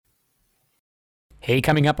Hey,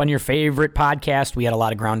 coming up on your favorite podcast, we had a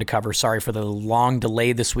lot of ground to cover. Sorry for the long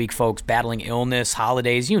delay this week, folks. Battling illness,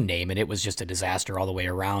 holidays, you name it. It was just a disaster all the way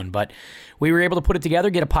around. But we were able to put it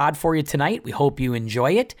together, get a pod for you tonight. We hope you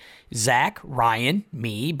enjoy it. Zach, Ryan,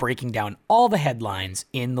 me, breaking down all the headlines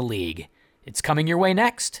in the league. It's coming your way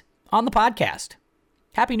next on the podcast.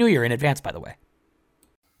 Happy New Year in advance, by the way.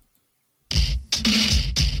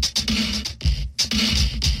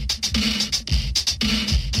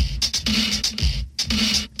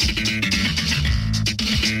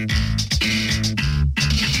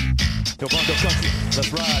 Go Bronco Country.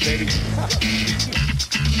 Let's ride, baby.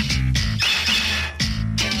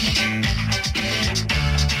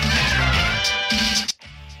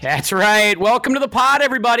 That's right. Welcome to the pod,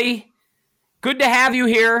 everybody. Good to have you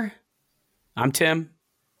here. I'm Tim.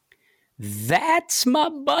 That's my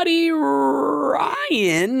buddy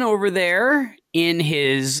Ryan over there in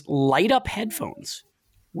his light-up headphones,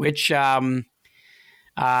 which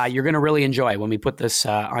you're going to really enjoy when we put this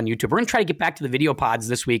on YouTube. We're going to try to get back to the video pods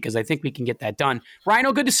this week because I think we can get that done.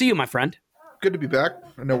 Rhino, good to see you, my friend. Good to be back.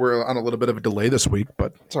 I know we're on a little bit of a delay this week,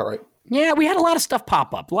 but it's all right. Yeah, we had a lot of stuff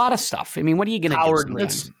pop up. A lot of stuff. I mean, what are you going to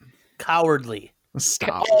do? Cowardly.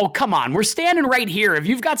 Stop. Oh, come on. We're standing right here. If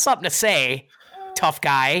you've got something to say, tough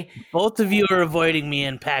guy. Both of you are avoiding me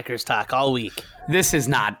in Packers talk all week. This is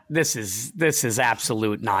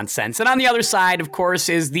absolute nonsense. And on the other side, of course,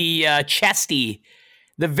 is the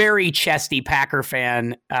the very chesty Packer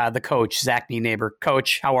fan, the coach, Zach Nienaber.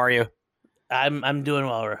 Coach, how are you? I'm doing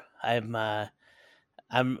well.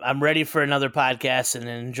 I'm ready for another podcast and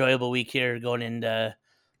an enjoyable week here going into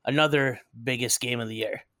another biggest game of the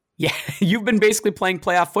year. Yeah, you've been basically playing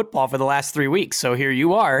playoff football for the last 3 weeks. So here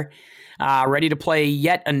you are, ready to play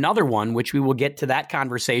yet another one, which we will get to that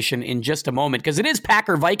conversation in just a moment, because it is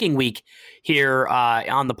Packer Viking week here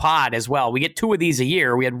on the pod as well. We get 2 of these a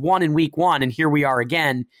year. We had 1 in week 1, and here we are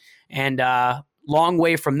again, and long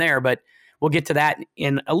way from there, but we'll get to that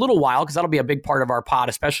in a little while because that'll be a big part of our pod,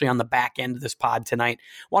 especially on the back end of this pod tonight.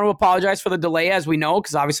 Want to apologize for the delay, as we know,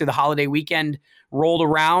 because obviously the holiday weekend rolled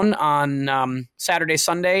around on Saturday,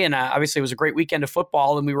 Sunday, and obviously it was a great weekend of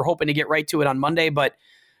football, and we were hoping to get right to it on Monday, but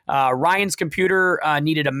Ryan's computer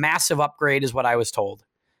needed a massive upgrade, is what I was told.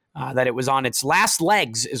 That it was on its last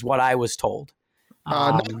legs, is what I was told.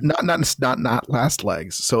 Not last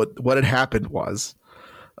legs. So what had happened was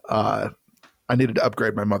I needed to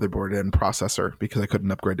upgrade my motherboard and processor because I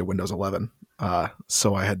couldn't upgrade to Windows 11.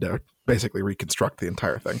 So I had to basically reconstruct the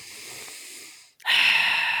entire thing.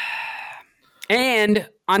 And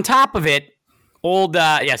on top of it, wake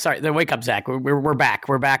up, Zach. We're back.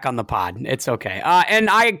 We're back on the pod. It's okay. And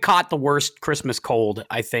I caught the worst Christmas cold,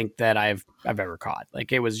 I think, that I've ever caught.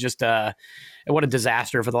 Like, it was just what a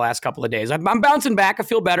disaster for the last couple of days. I'm bouncing back. I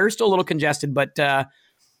feel better. Still a little congested, but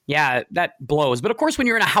yeah, that blows. But of course, when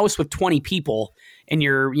you're in a house with 20 people and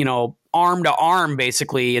you're, arm to arm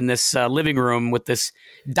basically in this living room with this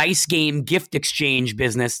dice game gift exchange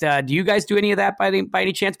business, do you guys do any of that by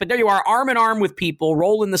any chance? But there you are, arm in arm with people,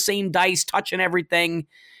 rolling the same dice, touching everything,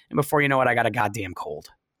 and before you know it, I got a goddamn cold.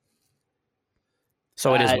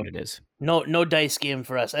 So it is what it is. No dice game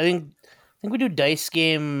for us. I think we do dice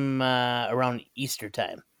game around Easter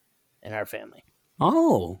time in our family.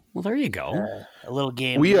 Oh, well, there you go. A little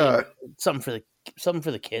game. We something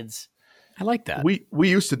for the kids. I like that. We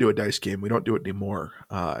used to do a dice game. We don't do it anymore.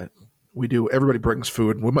 Everybody brings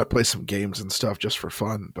food, and we might play some games and stuff just for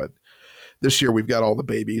fun. But this year we've got all the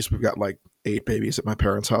babies. We've got like 8 babies at my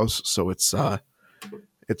parents' house, so it's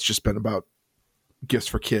just been about gifts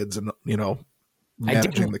for kids and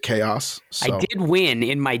managing the chaos. So. I did win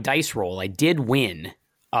in my dice roll. I did win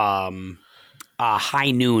a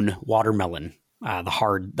High Noon watermelon. The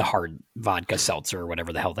hard vodka seltzer or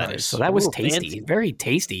whatever the hell that is. So that was tasty, fancy. Very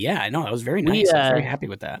tasty. Yeah, I know. That was very nice. I was very happy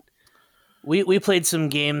with that. We played some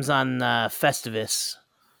games on Festivus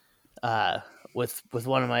with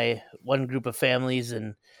one group of families,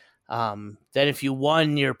 and then if you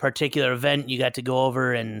won your particular event, you got to go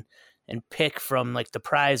over and pick from like the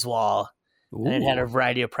prize wall. Ooh. And it had a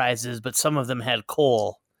variety of prizes, but some of them had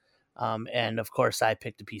coal, and of course I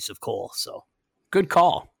picked a piece of coal. So good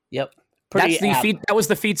call. Yep. That was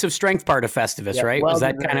the feats of strength part of Festivus, yep, right? Was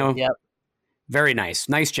that kind of very nice?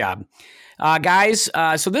 Nice job, guys.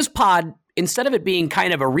 So this pod, instead of it being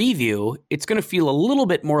kind of a review, it's going to feel a little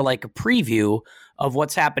bit more like a preview of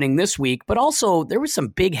what's happening this week. But also, there were some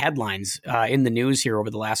big headlines in the news here over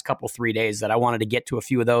the last 3 days that I wanted to get to a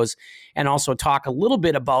few of those, and also talk a little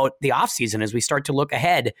bit about the offseason as we start to look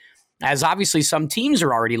ahead. As obviously some teams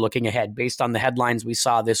are already looking ahead based on the headlines we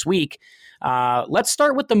saw this week. Let's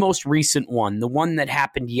start with the most recent one, the one that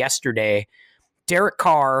happened yesterday. Derek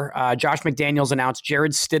Carr, Josh McDaniels announced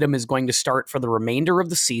Jared Stidham is going to start for the remainder of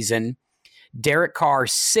the season. Derek Carr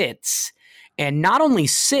sits, and not only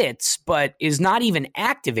sits, but is not even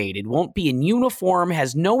activated, won't be in uniform,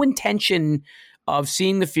 has no intention of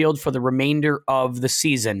seeing the field for the remainder of the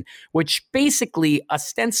season, which basically,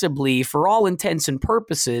 ostensibly, for all intents and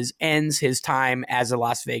purposes, ends his time as a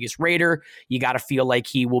Las Vegas Raider. You got to feel like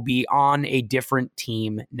he will be on a different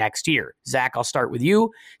team next year. Zach, I'll start with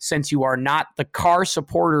you. Since you are not the Carr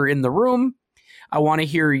supporter in the room, I want to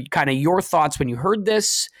hear kind of your thoughts when you heard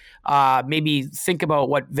this. Maybe think about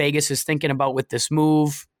what Vegas is thinking about with this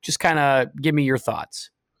move. Just kind of give me your thoughts.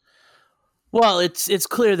 Well, it's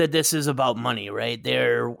clear that this is about money, right?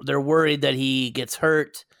 They're worried that he gets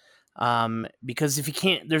hurt because if he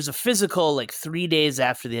can't, there's a physical like 3 days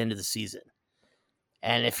after the end of the season,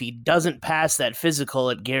 and if he doesn't pass that physical,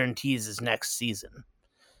 it guarantees his next season,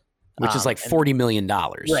 which is like $40 million,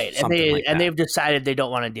 right? And they've decided they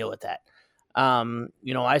don't want to deal with that.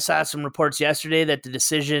 I saw some reports yesterday that the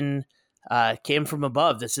decision came from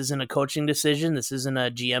above. This isn't a coaching decision. This isn't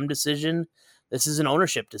a GM decision. This is an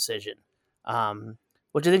ownership decision.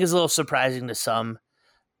 Which I think is a little surprising to some.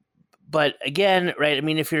 But again, right, I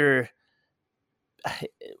mean, if you're...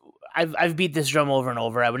 I've beat this drum over and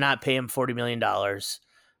over. I would not pay him $40 million.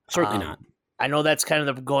 Certainly not. I know that's kind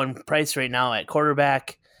of the going price right now at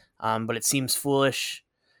quarterback, but it seems foolish.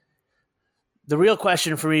 The real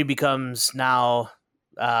question for me becomes now,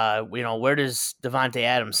 where does Davante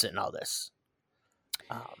Adams sit in all this?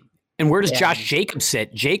 And where does Josh Jacobs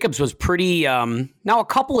sit? Jacobs was pretty, now a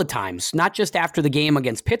couple of times, not just after the game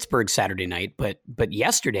against Pittsburgh Saturday night, but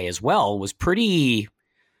yesterday as well, was pretty,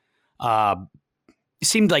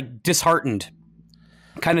 seemed like disheartened,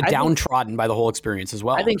 kind of downtrodden by the whole experience as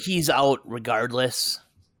well. I think he's out regardless.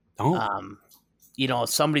 Oh.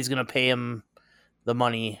 Somebody's going to pay him the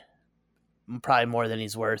money, probably more than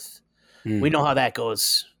he's worth. We know how that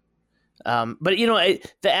goes. But the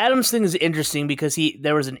Adams thing is interesting because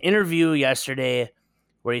there was an interview yesterday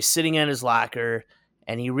where he's sitting in his locker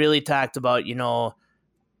and he really talked about,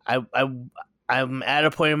 I'm at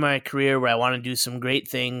a point in my career where I want to do some great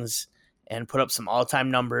things and put up some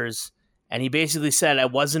all-time numbers. And he basically said I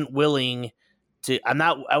wasn't willing to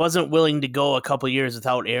go a couple years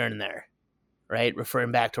without Aaron there, right?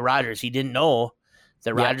 Referring back to Rodgers. He didn't know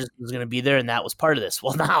that Rodgers was going to be there and that was part of this.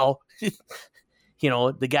 Well, now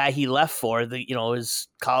the guy he left for, his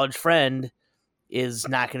college friend is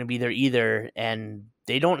not going to be there either. And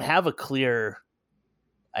they don't have a clear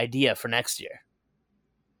idea for next year.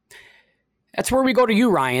 That's where we go to you,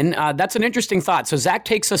 Ryan. That's an interesting thought. So Zach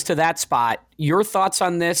takes us to that spot. Your thoughts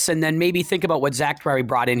on this, and then maybe think about what Zach Perry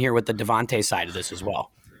brought in here with the Davante side of this as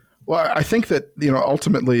well. Well, I think that,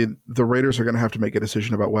 ultimately the Raiders are going to have to make a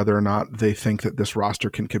decision about whether or not they think that this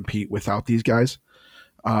roster can compete without these guys.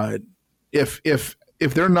 If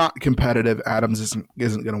they're not competitive, Adams isn't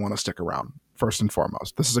going to want to stick around. First and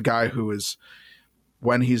foremost, this is a guy who is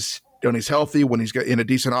when he's healthy, when he's in a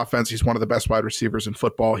decent offense, he's one of the best wide receivers in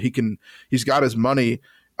football. He's got his money.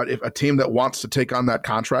 If a team that wants to take on that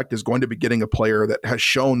contract is going to be getting a player that has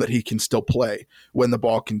shown that he can still play when the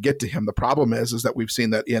ball can get to him. The problem is that we've seen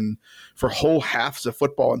that for whole halves of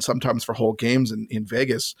football and sometimes for whole games in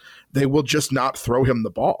Vegas, they will just not throw him the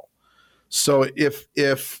ball. So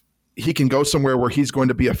if he can go somewhere where he's going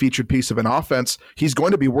to be a featured piece of an offense, he's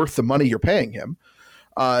going to be worth the money you're paying him.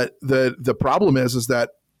 The problem is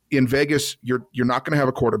that in Vegas, you're not going to have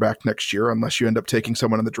a quarterback next year unless you end up taking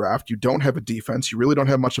someone in the draft. You don't have a defense. You really don't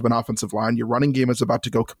have much of an offensive line. Your running game is about to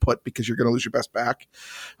go kaput because you're going to lose your best back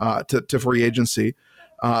to free agency.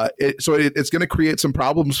 So it's going to create some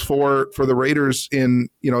problems for the Raiders in,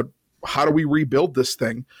 how do we rebuild this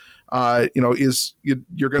thing? You're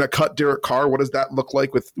going to cut Derek Carr. What does that look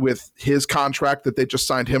like with his contract that they just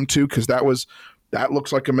signed him to? Because that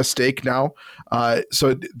looks like a mistake now.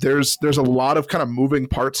 So there's a lot of kind of moving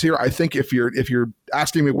parts here. I think if you're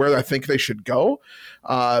asking me where I think they should go,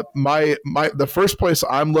 the first place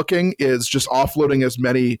I'm looking is just offloading as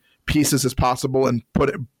many pieces as possible and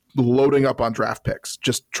loading up on draft picks,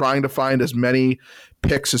 just trying to find as many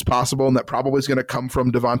picks as possible. And that probably is going to come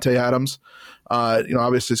from Davante Adams.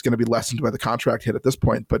 Obviously it's going to be lessened by the contract hit at this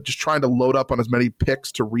point, but just trying to load up on as many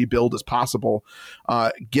picks to rebuild as possible,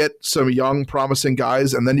 get some young promising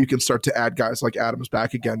guys. And then you can start to add guys like Adams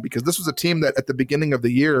back again, because this was a team that at the beginning of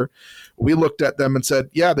the year, we looked at them and said,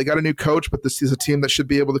 yeah, they got a new coach, but this is a team that should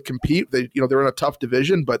be able to compete. They're in a tough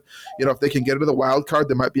division, but if they can get into the wild card,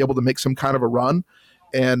 they might be able to make some kind of a run.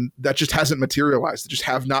 And that just hasn't materialized. They just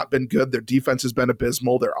have not been good. Their defense has been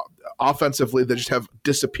abysmal. They're offensively, they just have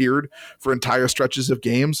disappeared for entire stretches of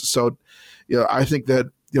games. So, I think that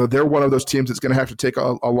they're one of those teams that's going to have to take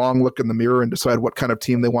a long look in the mirror and decide what kind of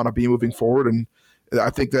team they want to be moving forward. And I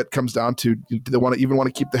think that comes down to, do they want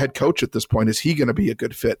to keep the head coach at this point? Is he going to be a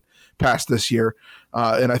good fit past this year?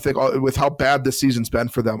 And I think with how bad this season's been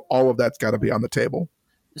for them, all of that's got to be on the table.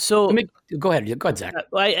 So go ahead, Zach.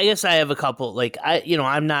 I guess I have a couple. Like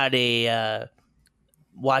I'm not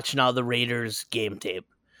watching all the Raiders game tape,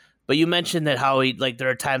 but you mentioned that how there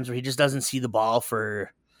are times where he just doesn't see the ball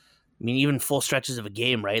for, even full stretches of a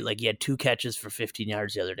game, right? Like he had 2 catches for 15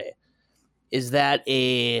 yards the other day. Is that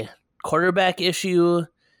a quarterback issue?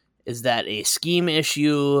 Is that a scheme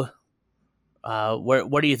issue?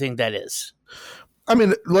 What do you think that is?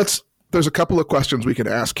 There's a couple of questions we can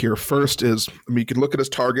ask here. First is, you can look at his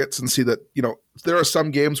targets and see that, there are some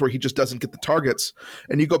games where he just doesn't get the targets.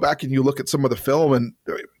 And you go back and you look at some of the film and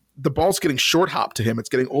the ball's getting short hopped to him. It's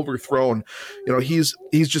getting overthrown. He's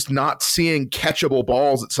just not seeing catchable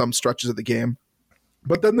balls at some stretches of the game.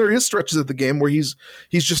 But then there is stretches of the game where he's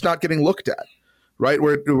just not getting looked at, right?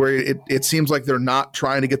 Where it seems like they're not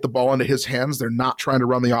trying to get the ball into his hands. They're not trying to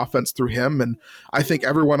run the offense through him. And I think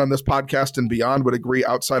everyone on this podcast and beyond would agree,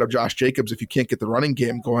 outside of Josh Jacobs, if you can't get the running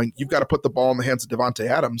game going, you've got to put the ball in the hands of Davante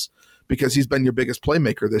Adams, because he's been your biggest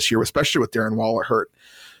playmaker this year, especially with Darren Waller hurt.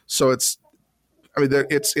 So it's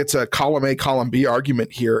a column A, column B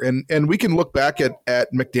argument here. And we can look back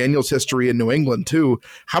at McDaniel's history in New England too.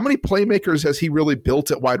 How many playmakers has he really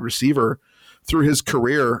built at wide receiver through his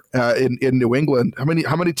career in New England? How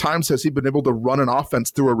many times has he been able to run an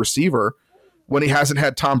offense through a receiver when he hasn't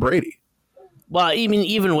had Tom Brady? Well,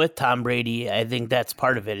 even with Tom Brady, I think that's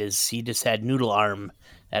part of it, is he just had noodle arm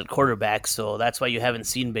at quarterback. So that's why you haven't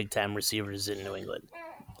seen big time receivers in New England.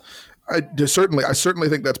 I certainly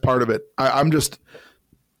think that's part of it.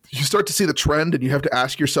 You start to see the trend, and you have to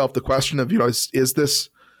ask yourself the question of, is this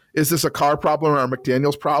a Carr problem or a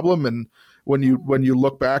McDaniel's problem? And when you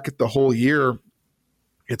look back at the whole year,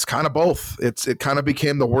 it's kind of both. It kind of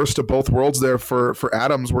became the worst of both worlds there for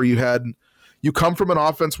Adams, where you come from an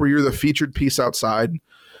offense where you're the featured piece outside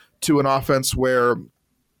to an offense where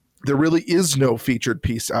there really is no featured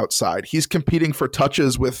piece outside. He's competing for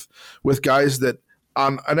touches with guys that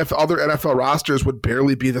on other NFL rosters would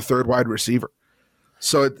barely be the third wide receiver.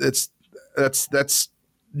 So that's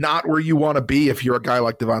not where you want to be if you're a guy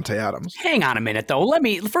like Davante Adams. Hang on a minute, though.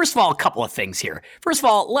 First of all, a couple of things here. First of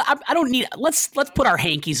all, let's put our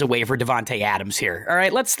hankies away for Davante Adams here. All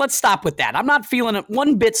right, let's stop with that. I'm not feeling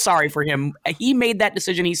one bit sorry for him. He made that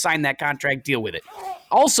decision. He signed that contract. Deal with it.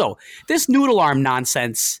 Also, this noodle arm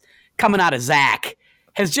nonsense coming out of Zach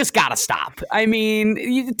has just got to stop.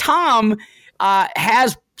 Tom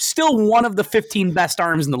has still one of the 15 best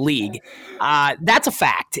arms in the league. That's a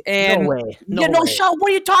fact. And no way. Sean,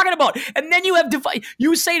 what are you talking about? And then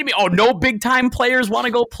you say to me, oh, no big time players want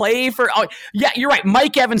to go play for. Oh, yeah, you're right.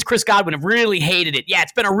 Mike Evans, Chris Godwin have really hated it. Yeah,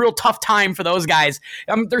 it's been a real tough time for those guys.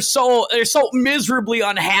 They're so miserably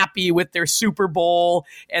unhappy with their Super Bowl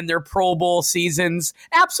and their Pro Bowl seasons.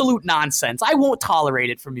 Absolute nonsense. I won't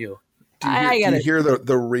tolerate it from you. Do you hear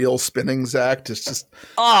the real spinning, Zach? Just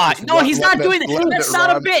no, he's not doing that. That's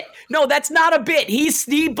not a bit. No, that's not a bit.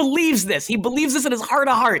 He believes this. He believes this in his heart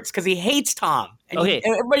of hearts because he hates Tom. And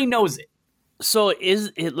everybody knows it. So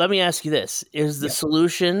let me ask you this. Is the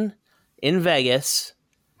solution in Vegas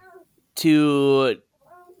to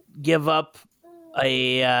give up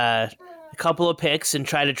a couple of picks and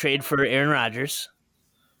try to trade for Aaron Rodgers?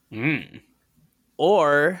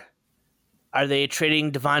 Or are they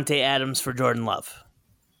trading Davante Adams for Jordan Love?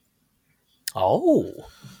 Oh.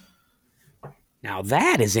 Now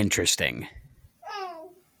that is interesting.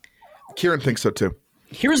 Kieran thinks so too.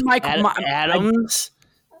 Here's my Adams,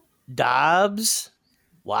 Dobbs,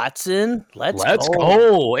 Watson. Let's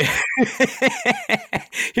go. I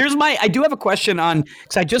do have a question on,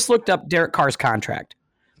 because I just looked up Derek Carr's contract.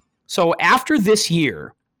 So after this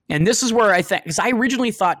year, and this is where I think, because I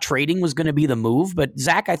originally thought trading was going to be the move, but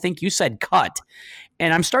Zach, I think you said cut.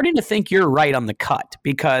 And I'm starting to think you're right on the cut,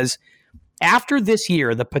 because after this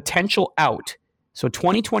year, the potential out, so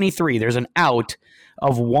 2023, there's an out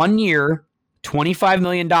of 1 year, $25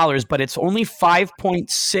 million, but it's only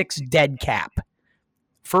 5.6 dead cap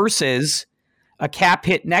versus a cap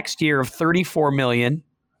hit next year of $34 million.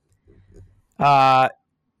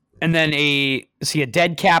 And then a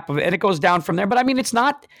dead cap of, and it goes down from there. But it's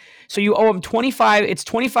not. So you owe him 25. It's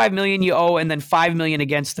 25 million you owe, and then 5 million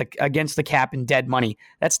against the cap in dead money.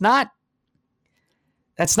 That's not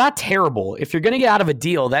terrible. If you're going to get out of a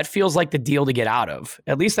deal, that feels like the deal to get out of.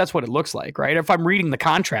 At least that's what it looks like, right? If I'm reading the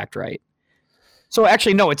contract right. So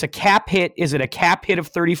actually, no, it's a cap hit. Is it a cap hit of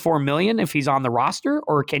 34 million if he's on the roster,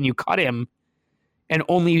 or can you cut him and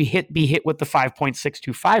only be hit with the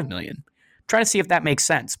 $5.625 million. I'm trying to see if that makes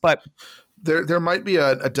sense, but there might be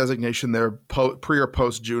a designation there pre or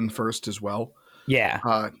post June 1st as well. Yeah,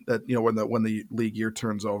 that when the league year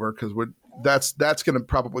turns over, because that's going to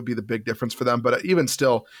probably be the big difference for them. But even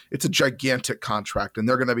still, it's a gigantic contract, and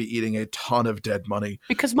they're going to be eating a ton of dead money.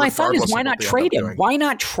 Because my thought is, why not trade him? Why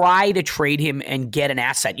not try to trade him and get an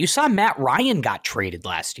asset? You saw Matt Ryan got traded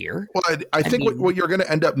last year. Well, I think what you're going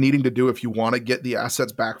to end up needing to do if you want to get the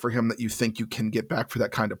assets back for him that you think you can get back for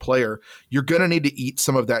that kind of player, you're going to need to eat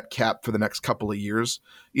some of that cap for the next couple of years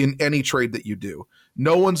in any trade that you do.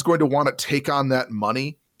 No one's going to want to take on that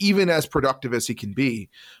money, even as productive as he can be,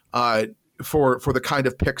 for the kind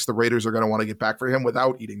of picks the Raiders are going to want to get back for him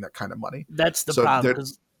without eating that kind of money. That's the problem.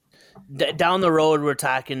 Because down the road, we're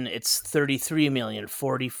talking it's 33 million,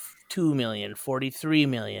 42 million, 43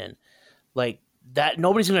 million. Like that,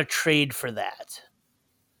 nobody's going to trade for that.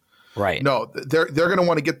 Right. No, they're going to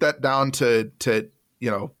want to get that down to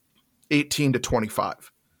 18 to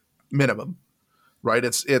 25 minimum. Right.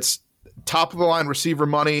 It's top of the line receiver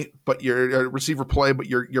money, but you're receiver play, but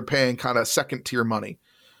you're paying kind of second tier money.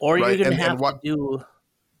 Or right? You're going to have to do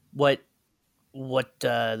what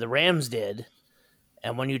the Rams did.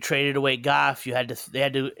 And when you traded away Goff, they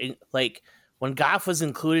had to like when Goff was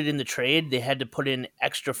included in the trade, they had to put in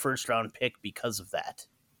extra first round pick because of that.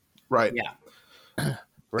 Right. Yeah.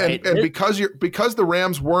 Right. And because the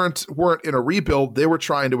Rams weren't in a rebuild, they were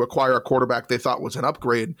trying to acquire a quarterback they thought was an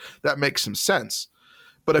upgrade. That makes some sense.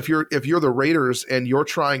 But if you're the Raiders and you're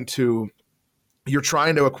trying to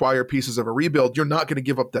acquire pieces of a rebuild, you're not going to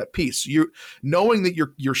give up that piece. You knowing that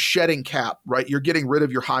you're shedding cap, right? You're getting rid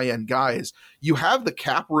of your high end guys. You have the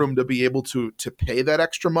cap room to be able to pay that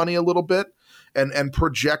extra money a little bit and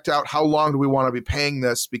project out how long do we want to be paying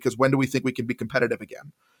this, because when do we think we can be competitive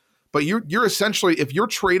again? But you're essentially, if you're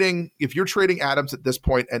trading Adams at this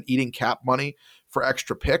point and eating cap money for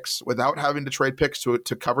extra picks without having to trade picks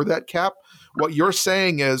to cover that cap, what you're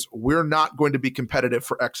saying is we're not going to be competitive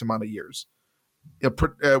for X amount of years.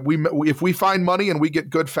 If we find money and we get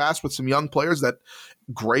good fast with some young players, that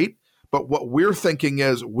great. But what we're thinking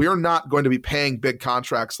is we're not going to be paying big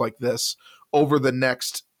contracts like this over the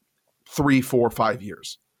next 3, 4, 5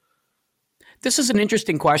 years. This is an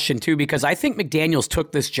interesting question, too, because I think McDaniels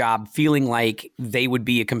took this job feeling like they would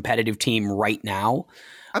be a competitive team right now.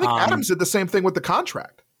 I think Adams did the same thing with the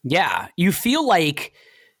contract. Yeah. You feel like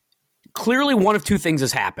clearly one of two things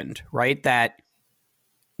has happened, right? That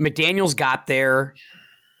McDaniels got there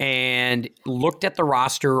and looked at the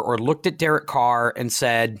roster or looked at Derek Carr and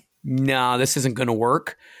said, no, this isn't going to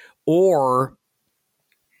work. Or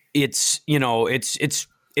it's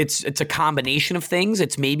a combination of things.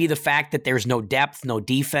 It's maybe the fact that there's no depth, no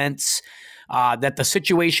defense, that the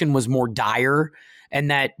situation was more dire, and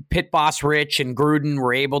that Pit Boss Rich and Gruden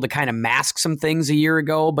were able to kind of mask some things a year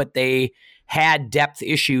ago, but they had depth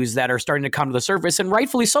issues that are starting to come to the surface, and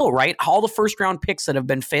rightfully so, right? All the first-round picks that have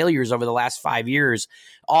been failures over the last 5 years,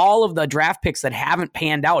 all of the draft picks that haven't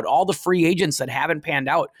panned out, all the free agents that haven't panned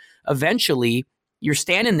out, eventually you're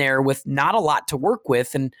standing there with not a lot to work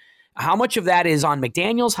with, and how much of that is on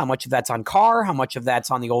McDaniels? How much of that's on Carr? How much of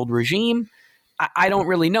that's on the old regime? I don't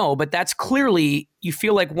really know, but that's clearly, you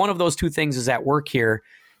feel like one of those two things is at work here,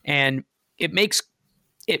 and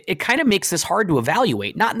it kind of makes this hard to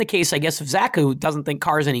evaluate. Not in the case, I guess, of Zach, who doesn't think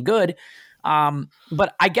Carr is any good,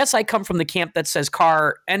 but I guess I come from the camp that says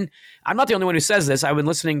Carr, and I'm not the only one who says this. I've been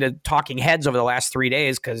listening to Talking Heads over the last 3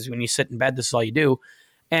 days, because when you sit in bed, this is all you do.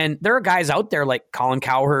 And there are guys out there like Colin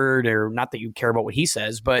Cowherd, or not that you care about what he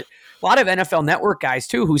says, but a lot of NFL Network guys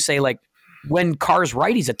too, who say like when Carr's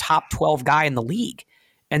right, he's a top 12 guy in the league,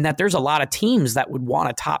 and that there's a lot of teams that would want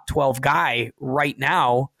a top 12 guy right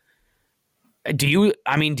now. Do you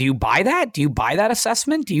buy that? Do you buy that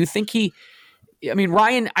assessment? Do you think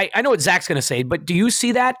Ryan, I know what Zach's going to say, but do you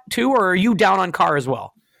see that too, or are you down on Carr as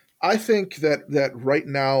well? I think that right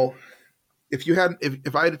now,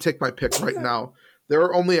 if I had to take my pick right now, there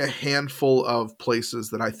are only a handful of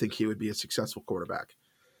places that I think he would be a successful quarterback.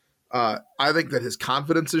 I think that his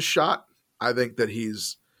confidence is shot. I think that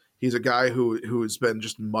he's a guy who's been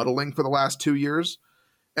just muddling for the last 2 years.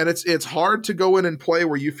 And it's hard to go in and play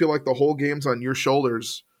where you feel like the whole game's on your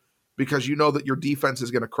shoulders because you know that your defense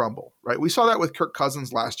is going to crumble, right? We saw that with Kirk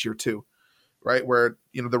Cousins last year too, right? Where,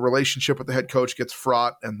 the relationship with the head coach gets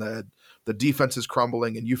fraught and the defense is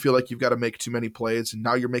crumbling and you feel like you've got to make too many plays and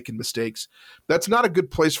now you're making mistakes. That's not a good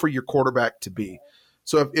place for your quarterback to be.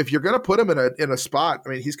 So if you're going to put him in a spot,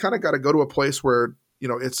 he's kind of got to go to a place where,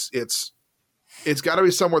 it's got to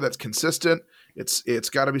be somewhere that's consistent. It's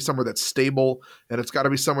got to be somewhere that's stable, and it's got to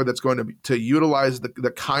be somewhere that's going to utilize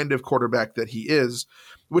the kind of quarterback that he is,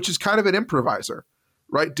 which is kind of an improviser,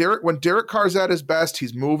 right? When Derek Carr's at his best,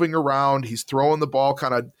 he's moving around, he's throwing the ball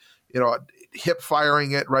kind of, hip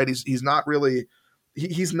firing it, right? He's not really.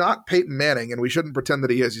 He's not Peyton Manning, and we shouldn't pretend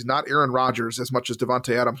that he is. He's not Aaron Rodgers as much as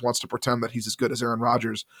Devontae Adams wants to pretend that he's as good as Aaron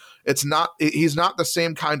Rodgers. He's not the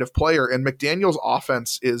same kind of player, and McDaniel's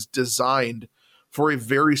offense is designed for a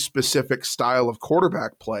very specific style of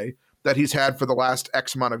quarterback play that he's had for the last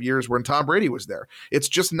X amount of years when Tom Brady was there. It's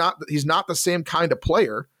just he's not the same kind of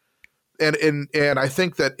player. And I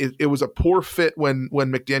think that it was a poor fit when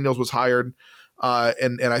McDaniels was hired.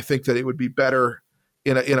 And I think that it would be better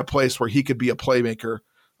in a place where he could be a playmaker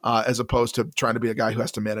as opposed to trying to be a guy who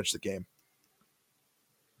has to manage the game.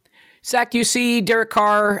 Zach, do you see Derek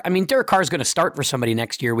Carr? I mean, Derek Carr is going to start for somebody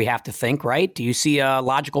next year, we have to think, right? Do you see a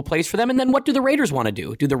logical place for them? And then what do the Raiders want to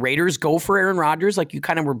do? Do the Raiders go for Aaron Rodgers like you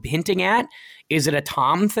kind of were hinting at? Is it a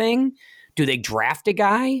Tom thing? Do they draft a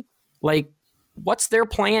guy? Like, what's their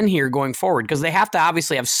plan here going forward? Because they have to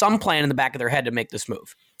obviously have some plan in the back of their head to make this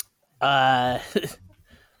move.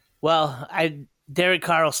 Well, Derek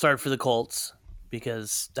Carr will start for the Colts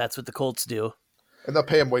because that's what the Colts do. And they'll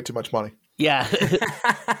pay him way too much money. Yeah.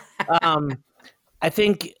 I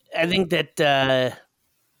think that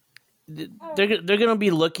they're going to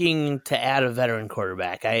be looking to add a veteran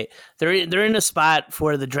quarterback. They're in a spot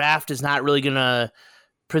where the draft is not really going to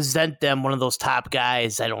present them one of those top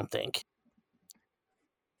guys, I don't think.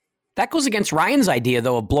 That goes against Ryan's idea,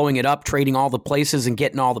 though, of blowing it up, trading all the places and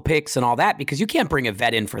getting all the picks and all that, because you can't bring a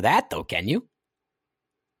vet in for that, though, can you?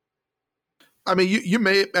 I mean, you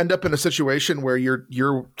may end up in a situation where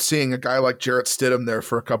you're seeing a guy like Jarrett Stidham there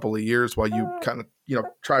for a couple of years while you kind of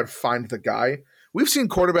try to find the guy. We've seen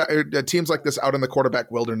teams like this out in the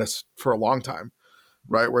quarterback wilderness for a long time,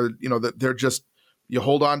 right? Where that they're just you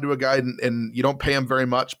hold on to a guy and you don't pay him very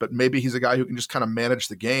much, but maybe he's a guy who can just kind of manage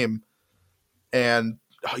the game, and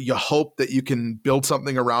you hope that you can build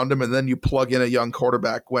something around him, and then you plug in a young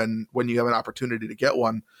quarterback when you have an opportunity to get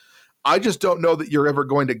one. I just don't know that you're ever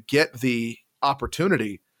going to get the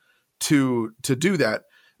opportunity to do that.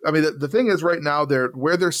 I mean, the thing is right now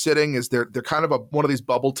where they're sitting is they're kind of one of these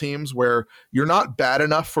bubble teams where you're not bad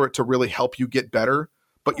enough for it to really help you get better,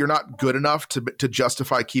 but you're not good enough to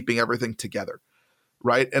justify keeping everything together.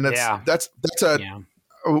 Right. And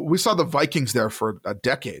we saw the Vikings there for a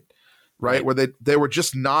decade, right? Where they were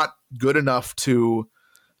just not good enough to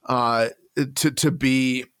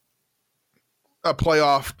be a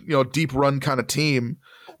playoff, deep run kind of team,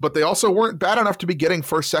 but they also weren't bad enough to be getting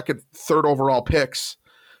first, second, third overall picks.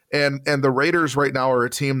 And the Raiders right now are a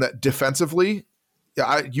team that defensively,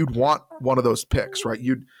 you'd want one of those picks, right?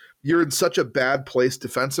 You're in such a bad place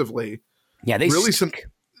defensively. Yeah, they really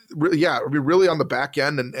really on the back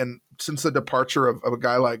end, and since the departure of a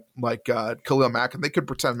guy like Khalil Mack, and they could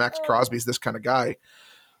pretend Max Crosby's this kind of guy,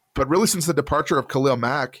 but really since the departure of Khalil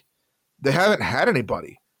Mack, they haven't had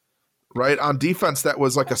anybody, right, on defense that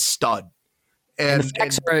was like a stud. And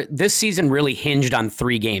this season really hinged on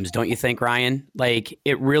 3 games, don't you think, Ryan? Like,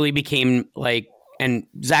 it really became like, and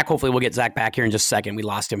Zach, hopefully we'll get Zach back here in just a second. We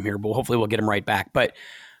lost him here, but hopefully we'll get him right back. But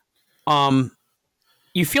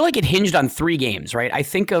you feel like it hinged on 3 games, right? I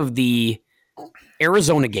think of the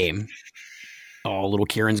Arizona game. Oh, little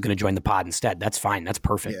Kieran's going to join the pod instead. That's fine. That's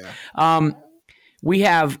perfect. Yeah.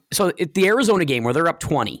 The Arizona game where they're up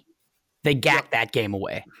 20, they gacked that game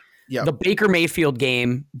away. Yep. The Baker Mayfield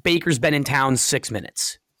game, Baker's been in town 6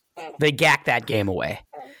 minutes. They gacked that game away.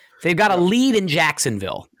 They've got a lead in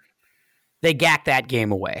Jacksonville. They gacked that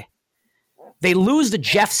game away. They lose to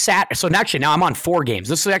Jeff Saturday. So now I'm on 4 games.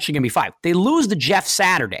 This is actually going to be 5. They lose to Jeff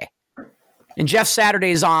Saturday. And Jeff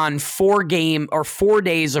Saturday's on 4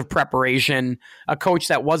 days of preparation, a coach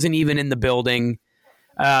that wasn't even in the building,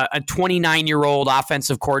 a 29-year-old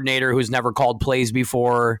offensive coordinator who's never called plays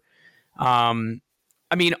before.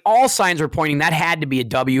 I mean, all signs were pointing that had to be a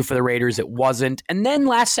W for the Raiders. It wasn't. And then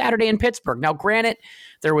last Saturday in Pittsburgh. Now, granted,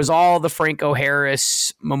 there was all the Franco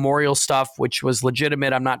Harris memorial stuff, which was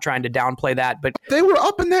legitimate. I'm not trying to downplay that. But they were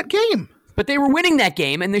up in that game. But they were winning that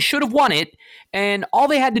game, and they should have won it. And all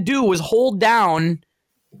they had to do was hold down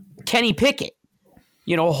Kenny Pickett.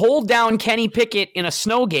 Hold down Kenny Pickett in a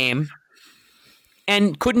snow game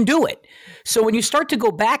and couldn't do it. So when you start to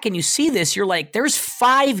go back and you see this, you're like, there's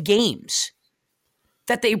 5 games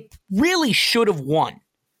that they really should have won.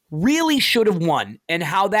 And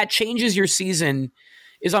how that changes your season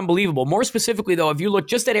is unbelievable. More specifically, though, if you look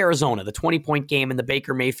just at Arizona, the 20-point game and the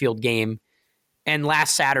Baker Mayfield game, and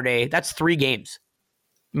last Saturday, that's 3 games.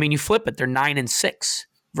 I mean, you flip it, they're 9-6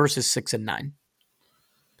 versus 6-9.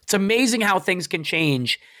 It's amazing how things can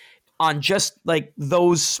change on just like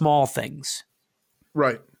those small things.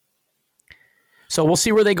 Right. So we'll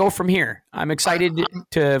see where they go from here. I'm excited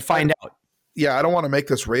to find out. Yeah, I don't want to make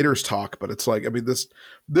this Raiders talk, but it's like, I mean, this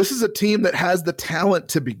is a team that has the talent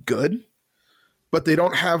to be good, but they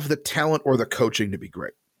don't have the talent or the coaching to be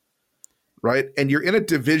great. Right? And you're in a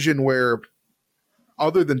division where,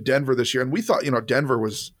 other than Denver this year, and we thought,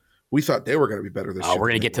 we thought they were going to be better this year. We're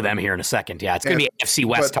going to get to them here in a second. Yeah, it's going to be AFC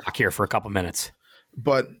West talk here for a couple minutes.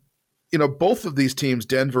 But, both of these teams,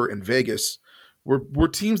 Denver and Vegas, were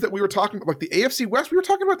teams that we were talking about. Like the AFC West, we were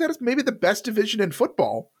talking about that as maybe the best division in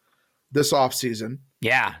football this offseason.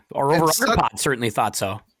 Yeah, or over Pod certainly thought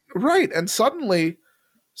so. Right, and suddenly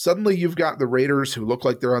you've got the Raiders who look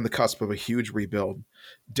like they're on the cusp of a huge rebuild.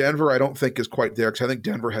 Denver, I don't think, is quite there because I think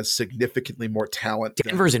Denver has significantly more talent.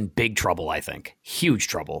 Denver's in big trouble, I think. Huge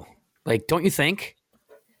trouble. Like, don't you think?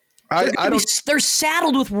 They're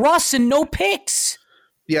saddled with Russ and no picks.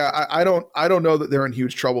 Yeah, I don't know that they're in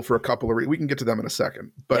huge trouble for a couple of reasons. We can get to them in a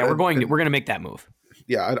second. But yeah, we're going to make that move.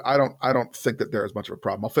 Yeah, I don't think that they're as much of a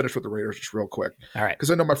problem. I'll finish with the Raiders just real quick. All right. Because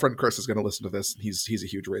I know my friend Chris is going to listen to this. He's a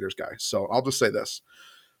huge Raiders guy. So I'll just say this.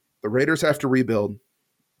 The Raiders have to rebuild.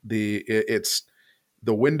 The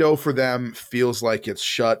window for them feels like it's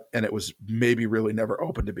shut, and it was maybe really never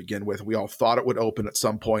open to begin with. We all thought it would open at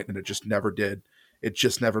some point, and it just never did. It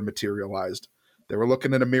just never materialized. They were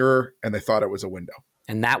looking in a mirror, and they thought it was a window.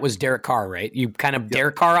 And that was Derek Carr, right?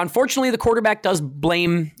 Derek Carr. Unfortunately, the quarterback does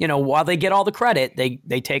blame, while they get all the credit,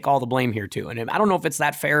 they take all the blame here too. And I don't know if it's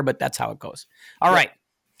that fair, but that's how it goes. All right.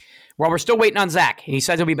 Well, we're still waiting on Zach. He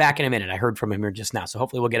says he'll be back in a minute. I heard from him here just now, so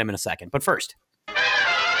hopefully we'll get him in a second. But first.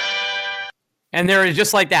 And there is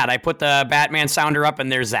just like that. I put the Batman sounder up, and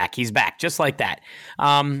there's Zach. He's back, just like that.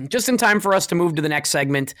 Just in time for us to move to the next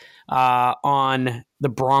segment on the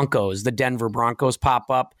Broncos. The Denver Broncos pop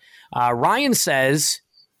up. Ryan says,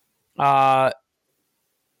 let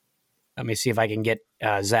me see if I can get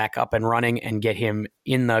Zach up and running and get him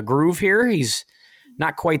in the groove here. He's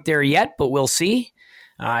not quite there yet, but we'll see.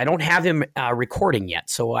 I don't have him recording yet,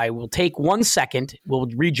 so I will take 1 second. We'll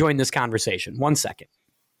rejoin this conversation. 1 second.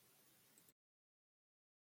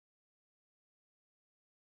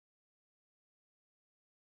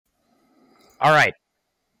 All right.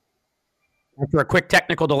 After a quick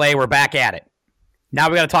technical delay, we're back at it. Now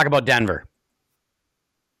we got to talk about Denver.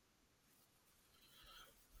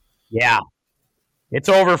 Yeah. It's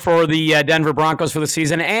over for the Denver Broncos for the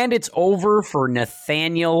season, and it's over for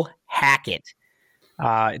Nathaniel Hackett.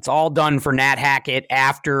 It's all done for Nat Hackett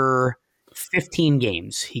after 15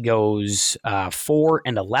 games. He goes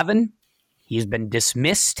 4-11. He's been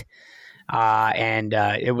dismissed, and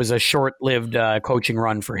it was a short-lived coaching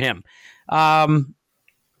run for him.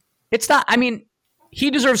 It's not, I mean, he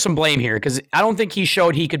deserves some blame here because I don't think he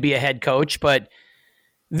showed he could be a head coach, but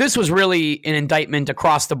this was really an indictment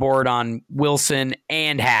across the board on Wilson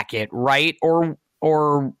and Hackett, right? Or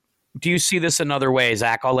do you see this another way,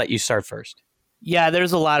 Zach? I'll let you start first. Yeah,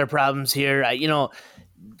 there's a lot of problems here.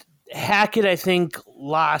 Hackett, I think,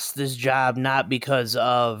 lost this job not because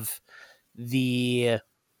of the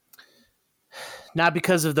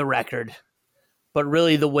record, but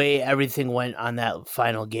really the way everything went on that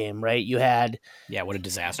final game, right? You had what a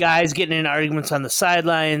disaster. Guys getting in arguments on the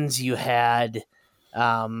sidelines. You had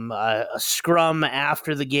a scrum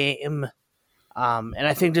after the game. And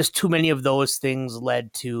I think just too many of those things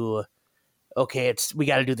led to, we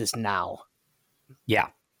got to do this now. Yeah.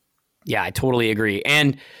 Yeah, I totally agree.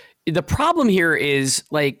 And the problem here is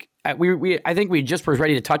I think we just were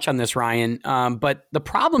ready to touch on this, Ryan. But the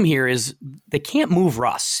problem here is they can't move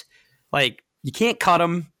Russ. You can't cut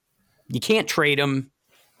him. You can't trade him.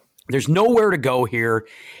 There's nowhere to go here.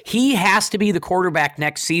 He has to be the quarterback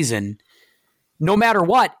next season, no matter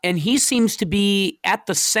what. And he seems to be at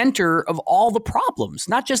the center of all the problems,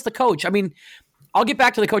 not just the coach. I mean, I'll get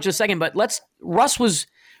back to the coach in a second, but Russ was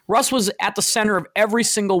at the center of every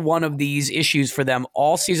single one of these issues for them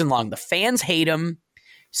all season long. The fans hate him.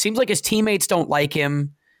 Seems like his teammates don't like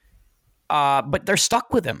him, but they're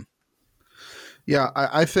stuck with him. Yeah,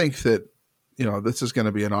 I think that, this is going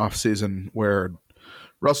to be an off season where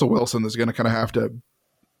Russell Wilson is going to kind of have to.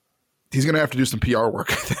 He's going to have to do some PR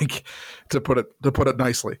work, I think, to put it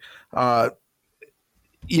nicely.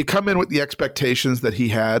 You come in with the expectations that he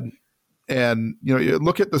had, and you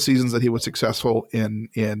look at the seasons that he was successful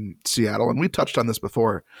in Seattle, and we touched on this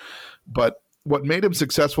before. But what made him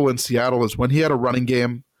successful in Seattle is when he had a running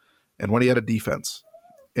game and when he had a defense.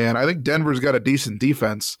 And I think Denver's got a decent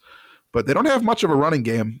defense, but they don't have much of a running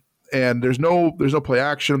game. And there's no play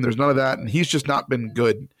action. There's none of that. And he's just not been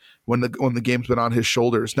good when the game's been on his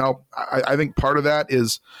shoulders. Now, I think part of that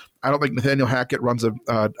is I don't think Nathaniel Hackett runs a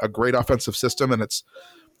great offensive system, and it's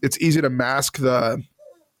easy to mask the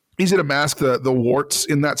warts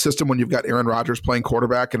in that system when you've got Aaron Rodgers playing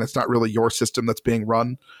quarterback and it's not really your system that's being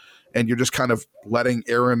run, and you're just kind of letting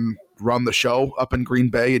Aaron run the show up in Green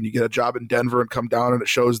Bay, and you get a job in Denver and come down and it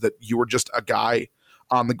shows that you were just a guy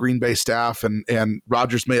on the Green Bay staff, and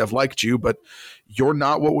Rodgers may have liked you, but you're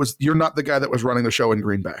not the guy that was running the show in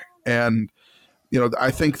Green Bay. And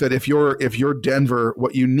I think that if you're Denver,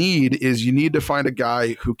 what you need to find a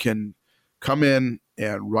guy who can come in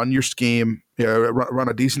and run your scheme, run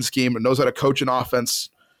a decent scheme, and knows how to coach an offense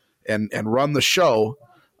and run the show,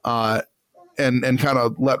 and kind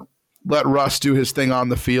of let Russ do his thing on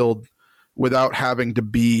the field without having to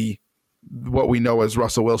be what we know as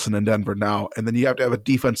Russell Wilson in Denver now. And then you have to have a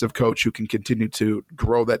defensive coach who can continue to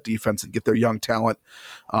grow that defense and get their young talent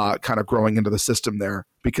kind of growing into the system there,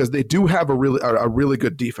 because they do have a really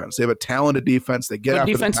good defense. They have a talented defense. They get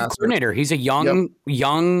after defensive coordinator. He's a young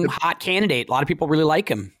hot candidate. A lot of people really like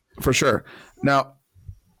him. For sure. Now,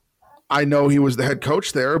 I know he was the head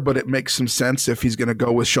coach there, but it makes some sense if he's going to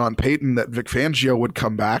go with Sean Payton that Vic Fangio would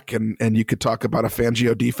come back, and you could talk about a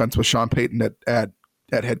Fangio defense with Sean Payton at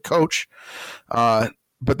head coach. But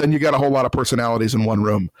then you got a whole lot of personalities in one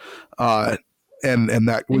room. And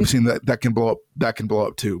that we've seen that can blow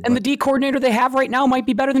up too. And the D coordinator they have right now might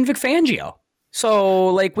be better than Vic Fangio.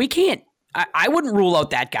 So I wouldn't rule out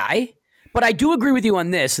that guy, but I do agree with you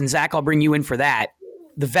on this. And Zach, I'll bring you in for that.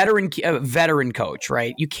 The veteran coach,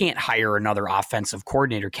 right? You can't hire another offensive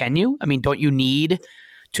coordinator, can you? I mean, don't you need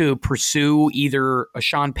to pursue either a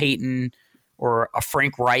Sean Payton or a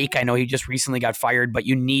Frank Reich? I know he just recently got fired, but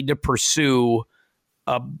you need to pursue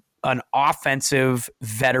an offensive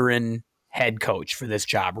veteran head coach for this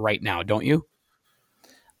job right now, don't you?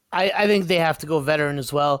 I think they have to go veteran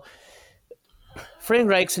as well. Frank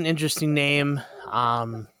Reich's an interesting name.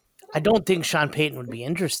 I don't think Sean Payton would be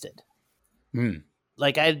interested.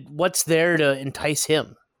 What's there to entice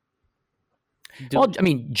him?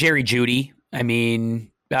 Jerry Jeudy.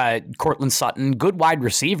 Cortland Sutton. Good wide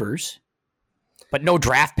receivers, but no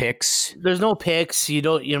draft picks. There's no picks.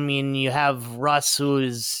 You have Russ, who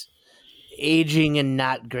is aging and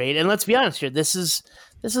not great. And let's be honest here. This is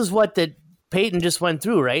what that Peyton just went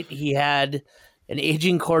through, right? He had an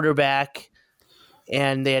aging quarterback,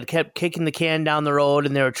 and they had kept kicking the can down the road,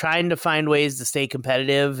 and they were trying to find ways to stay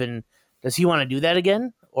competitive. And does he want to do that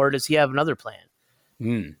again, or does he have another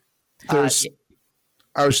plan? There's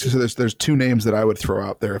two names that I would throw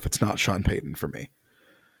out there if it's not Sean Payton for me.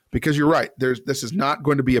 Because you're right. This is not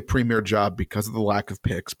going to be a premier job because of the lack of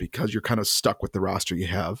picks, because you're kind of stuck with the roster you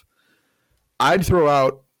have. I'd throw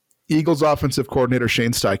out Eagles offensive coordinator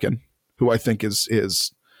Shane Steichen, who I think is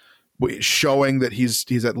showing that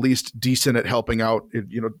he's at least decent at helping out,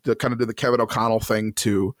 to kind of do the Kevin O'Connell thing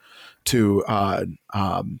to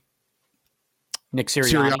Nick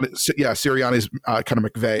Sirianni. Sirianni's kind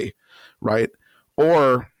of McVay, right?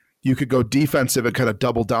 Or you could go defensive and kind of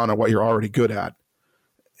double down on what you're already good at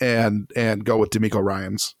and go with DeMeco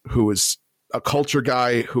Ryans, who is a culture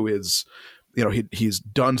guy, who is, he's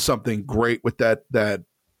done something great with that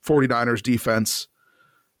 49ers defense,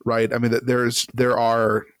 right? I mean, there's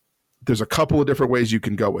a couple of different ways you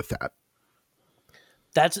can go with that.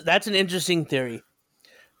 That's an interesting theory,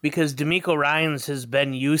 because DeMeco Ryans has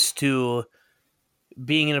been used to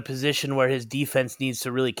being in a position where his defense needs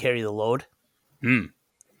to really carry the load. And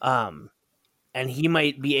he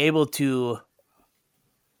might be able to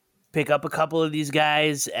pick up a couple of these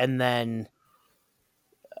guys and then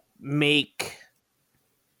make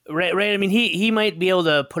right. I mean, he might be able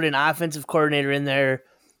to put an offensive coordinator in there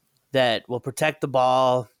that will protect the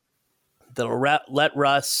ball, that'll let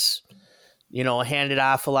Russ, hand it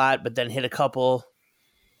off a lot, but then hit a couple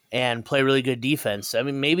and play really good defense. I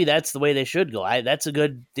mean, maybe that's the way they should go. That's a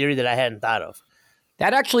good theory that I hadn't thought of.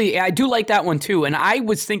 That actually, I do like that one too. And I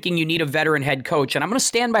was thinking you need a veteran head coach, and I'm going to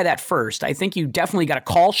stand by that first. I think you definitely got to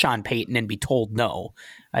call Sean Payton and be told no.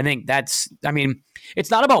 I think it's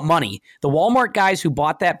not about money. The Walmart guys who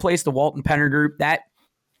bought that place, the Walton Penner Group,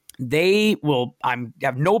 they will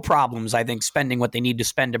have no problems, I think, spending what they need to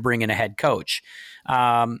spend to bring in a head coach.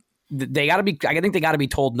 I think they got to be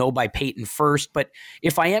told no by Payton first. But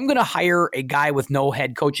if I am going to hire a guy with no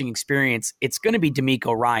head coaching experience, it's going to be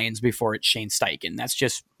DeMeco Ryans before it's Shane Steichen. That's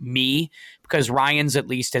just me, because Ryans at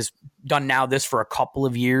least has done now this for a couple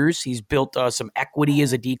of years. He's built some equity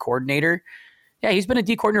as a D coordinator. Yeah, he's been a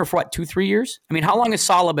D coordinator for 2-3 years? I mean, how long has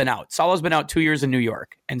Saleh been out? Saleh's been out 2 years in New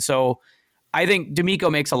York. And so I think DeMeco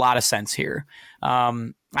makes a lot of sense here.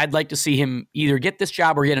 I'd like to see him either get this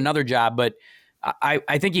job or get another job, but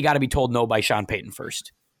I think you got to be told no by Sean Payton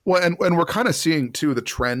first. Well, and we're kind of seeing too, the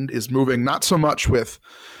trend is moving not so much with,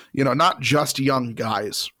 not just young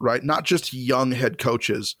guys, right? Not just young head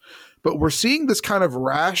coaches, but we're seeing this kind of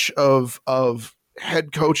rash of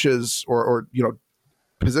head coaches or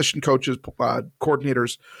position coaches,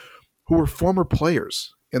 coordinators who were former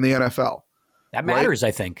players in the NFL. That matters, right?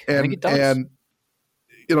 I think it does. And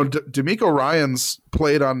DeMeco Ryans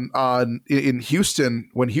played in Houston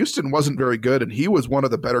when Houston wasn't very good, and he was one of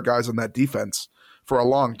the better guys on that defense for a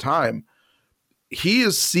long time. He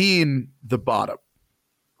has seen the bottom,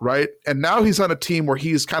 right? And now he's on a team where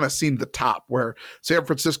he's kind of seen the top, where San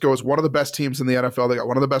Francisco is one of the best teams in the NFL. They got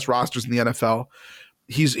one of the best rosters in the NFL.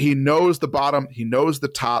 He knows the bottom. He knows the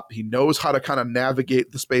top. He knows how to kind of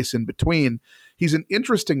navigate the space in between. He's an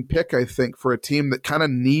interesting pick, I think, for a team that kind of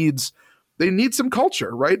needs some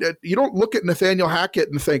culture, right? You don't look at Nathaniel Hackett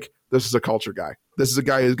and think, this is a culture guy. This is a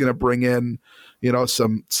guy who's going to bring in,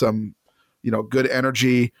 some good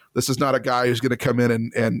energy. This is not a guy who's going to come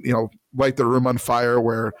in and light the room on fire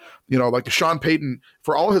where, like Sean Payton,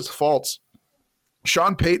 for all his faults,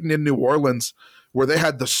 Sean Payton in New Orleans, where they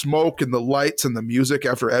had the smoke and the lights and the music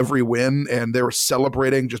after every win, and they were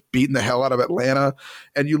celebrating, just beating the hell out of Atlanta.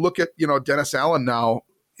 And you look at, Dennis Allen now,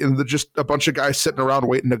 and just a bunch of guys sitting around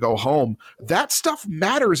waiting to go home. That stuff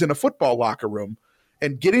matters in a football locker room.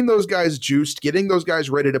 And getting those guys juiced, getting those guys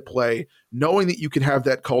ready to play, knowing that you can have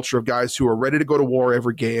that culture of guys who are ready to go to war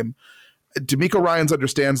every game. DeMeco Ryans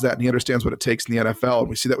understands that, and he understands what it takes in the NFL. And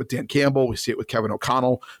we see that with Dan Campbell. We see it with Kevin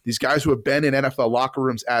O'Connell. These guys who have been in NFL locker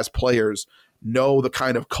rooms as players know the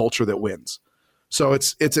kind of culture that wins. So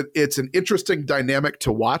it's an interesting dynamic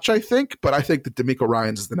to watch, I think. But I think that DeMeco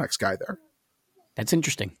Ryans is the next guy there. That's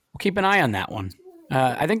interesting. We'll keep an eye on that one.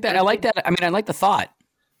 I think that I like that. I mean, I like the thought.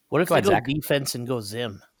 What if they go defense and go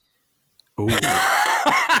Zim? Ooh.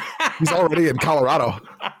 He's already in Colorado.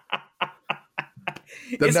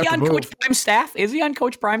 Is he on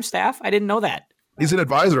Coach Prime's staff? I didn't know that. He's an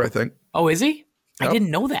advisor, I think. Oh, is he? Yep. I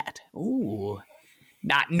didn't know that. Ooh.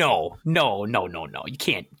 No. You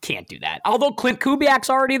can't do that. Although Clint Kubiak's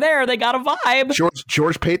already there, they got a vibe.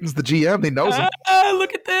 George Payton's the GM. He knows him.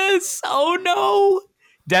 Look at this. Oh no.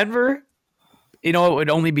 Denver. It would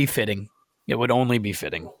only be fitting. It would only be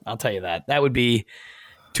fitting. I'll tell you that. That would be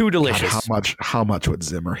too delicious. God, how much would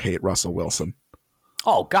Zimmer hate Russell Wilson?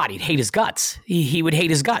 Oh God, he'd hate his guts. He would hate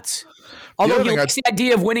his guts. Although he likes the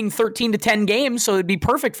idea of winning 13 to 10 games, so it'd be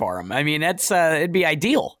perfect for him. I mean, it'd be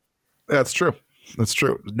ideal. That's true.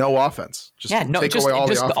 No offense. Just take away all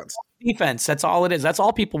the offense. Defense. That's all it is. That's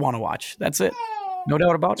all people want to watch. That's it. No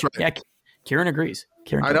doubt about it. Right. Yeah, Kieran agrees.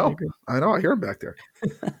 I know. I hear him back there.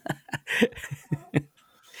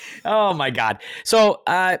 Oh my God. So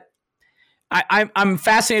I'm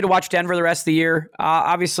fascinated to watch Denver the rest of the year.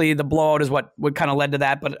 Obviously, the blowout is what kind of led to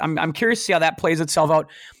that, but I'm curious to see how that plays itself out.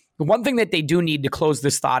 The one thing that they do need to close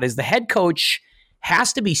this thought is the head coach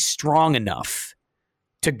has to be strong enough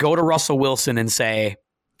to go to Russell Wilson and say,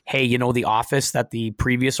 hey, the office that the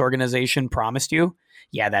previous organization promised you?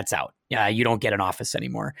 Yeah, that's out. Yeah, you don't get an office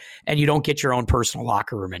anymore. And you don't get your own personal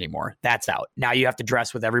locker room anymore. That's out. Now you have to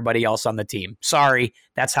dress with everybody else on the team. Sorry,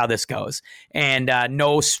 that's how this goes. And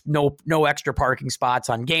no extra parking spots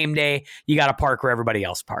on game day. You got to park where everybody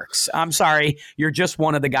else parks. I'm sorry, you're just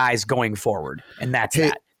one of the guys going forward. And that's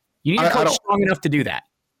that. You need a coach strong enough to do that.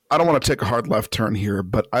 I don't want to take a hard left turn here,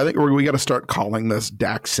 but I think we got to start calling this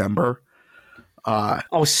Daxember.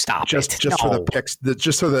 Stop just it. For the picks,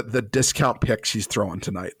 just so that the discount picks he's throwing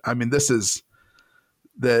tonight. I mean, this is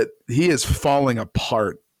that he is falling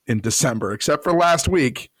apart in December, except for last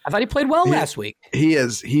week. I thought he played well last week. He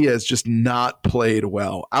has just not played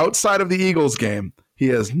well. Outside of the Eagles game, he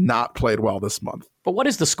has not played well this month. But what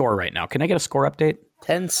is the score right now? Can I get a score update?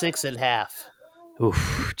 10-6 at half.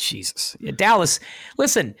 Oof, Jesus. Yeah, Dallas,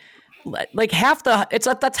 listen, like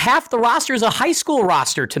that's half the roster is a high school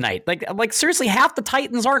roster tonight. Like seriously, half the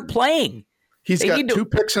Titans aren't playing. He's got 2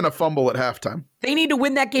 picks and a fumble at halftime. They need to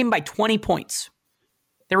win that game by 20 points.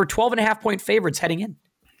 They were 12.5-point favorites heading in.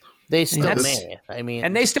 They still may.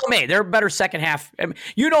 And they still may. They're a better second half.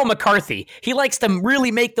 McCarthy, he likes to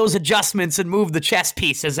really make those adjustments and move the chess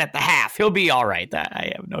pieces at the half. He'll be all right.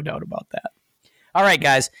 I have no doubt about that. All right,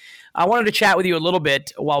 guys. I wanted to chat with you a little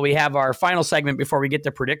bit while we have our final segment before we get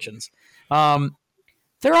to predictions.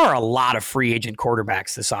 There are a lot of free agent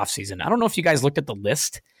quarterbacks this offseason. I don't know if you guys looked at the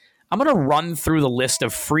list. I'm going to run through the list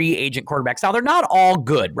of free agent quarterbacks. Now, they're not all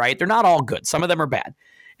good, right? They're not all good. Some of them are bad.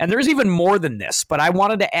 And there's even more than this, but I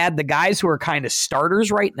wanted to add the guys who are kind of starters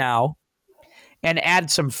right now and add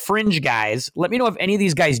some fringe guys. Let me know if any of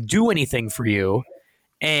these guys do anything for you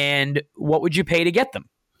and what would you pay to get them?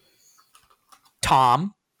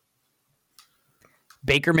 Tom,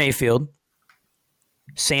 Baker Mayfield,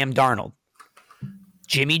 Sam Darnold,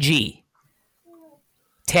 Jimmy G,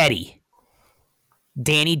 Teddy,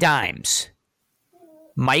 Danny Dimes,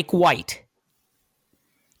 Mike White,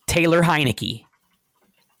 Taylor Heineke,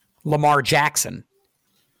 Lamar Jackson,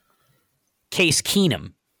 Case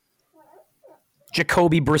Keenum,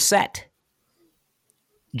 Jacoby Brissett,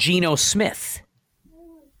 Geno Smith,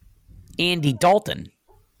 Andy Dalton,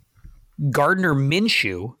 Gardner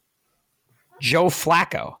Minshew, Joe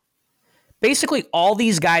Flacco. Basically, all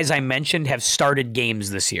these guys I mentioned have started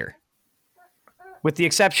games this year, with the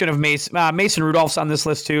exception of Mason Rudolph's on this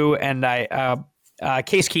list too, and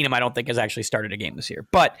Case Keenum I don't think has actually started a game this year.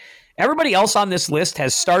 But everybody else on this list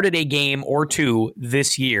has started a game or two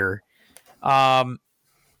this year. That's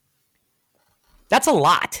a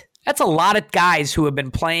lot. That's a lot of guys who have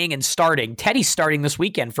been playing and starting. Teddy's starting this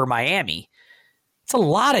weekend for Miami. It's a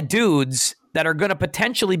lot of dudes that are going to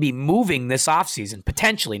potentially be moving this offseason.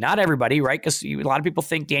 Potentially. Not everybody, right? Because a lot of people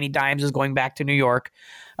think Danny Dimes is going back to New York.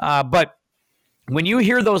 But when you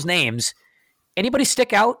hear those names, anybody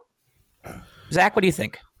stick out? Zach, what do you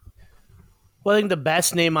think? Well, I think the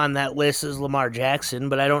best name on that list is Lamar Jackson,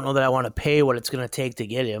 but I don't know that I want to pay what it's going to take to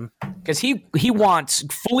get him. Because he wants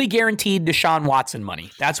fully guaranteed Deshaun Watson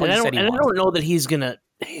money. That's what he said he wants. And I don't know that he's going to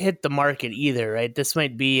hit the market either, right? This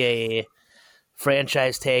might be a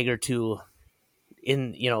franchise tag or two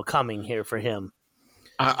coming here for him.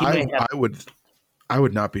 I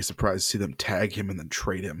would not be surprised to see them tag him and then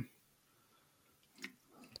trade him.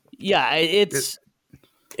 Yeah, I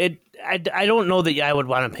don't know that I would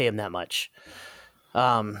want to pay him that much.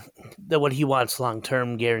 That what he wants long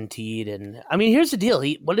term guaranteed, and I mean, here's the deal.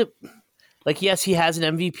 Yes, he has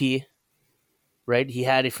an MVP, right? He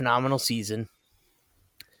had a phenomenal season,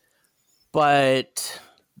 but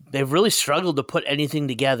they've really struggled to put anything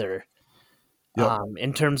together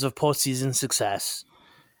in terms of postseason success.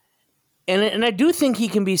 And I do think he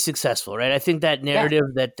can be successful, right? I think that narrative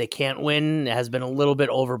that they can't win has been a little bit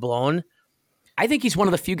overblown. I think he's one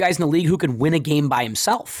of the few guys in the league who could win a game by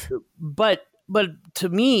himself. But to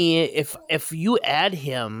me, if you add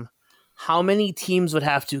him, how many teams would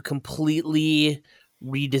have to completely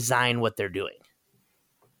redesign what they're doing?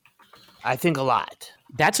 I think a lot.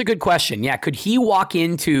 That's a good question. Yeah, could he walk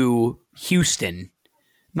into Houston?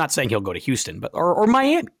 I'm not saying he'll go to Houston, but or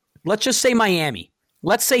Miami. Let's just say Miami.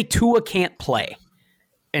 Let's say Tua can't play,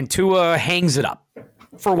 and Tua hangs it up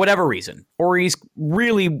for whatever reason, or he's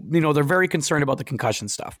really, they're very concerned about the concussion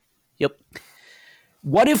stuff. Yep.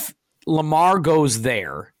 What if Lamar goes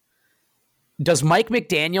there? Does Mike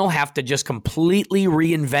McDaniel have to just completely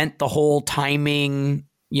reinvent the whole timing,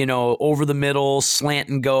 over the middle, slant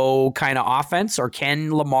and go kind of offense? Or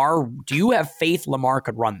do you have faith Lamar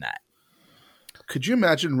could run that? Could you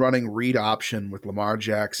imagine running read option with Lamar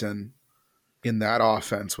Jackson in that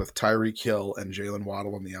offense with Tyreek Hill and Jalen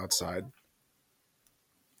Waddle on the outside?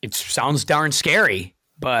 It sounds darn scary,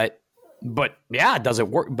 but yeah, does it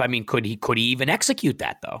work? I mean, could he even execute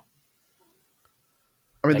that though?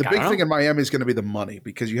 I mean, the big thing in Miami is going to be the money,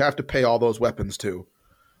 because you have to pay all those weapons too.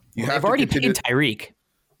 They've already paid Tyreek.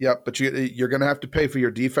 Yep, but you're going to have to pay for your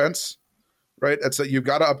defense, right? You've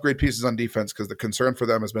got to upgrade pieces on defense, because the concern for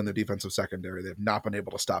them has been the defensive secondary. They've not been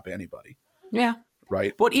able to stop anybody. Yeah.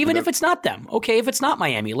 Right. But even if it's not them, okay, if it's not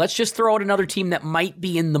Miami, let's just throw out another team that might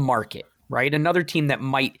be in the market. Right, another team that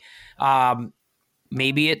might,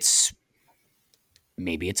 maybe it's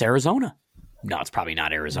Arizona. No, it's probably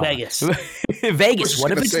not Arizona. Vegas. Vegas.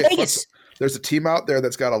 What if it's Vegas? There's a team out there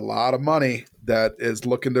that's got a lot of money that is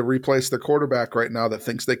looking to replace their quarterback right now, that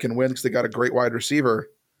thinks they can win because they got a great wide receiver.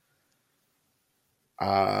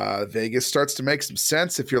 Vegas starts to make some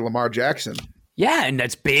sense if you're Lamar Jackson. Yeah, and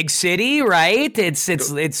that's big city, right?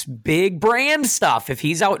 It's big brand stuff. If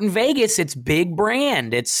he's out in Vegas, it's big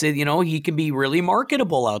brand. It's he can be really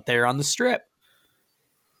marketable out there on the Strip.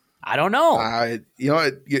 I don't know.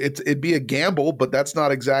 It'd be a gamble, but that's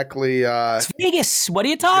not exactly. It's Vegas. What are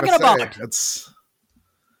you talking about?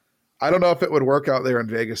 I don't know if it would work out there in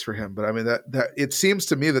Vegas for him, but I mean that it seems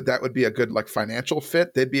to me that would be a good financial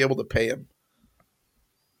fit. They'd be able to pay him.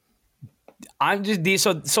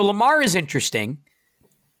 So Lamar is interesting.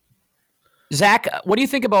 Zach, what do you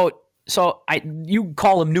think about? You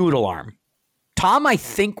call him Noodle Arm. Tom, I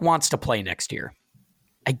think, wants to play next year.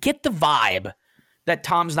 I get the vibe that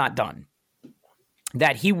Tom's not done,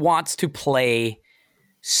 that he wants to play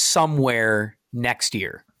somewhere next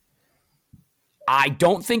year. I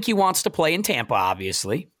don't think he wants to play in Tampa,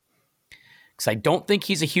 obviously, because I don't think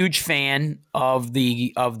he's a huge fan of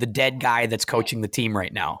the dead guy that's coaching the team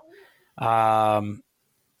right now. But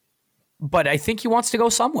I think he wants to go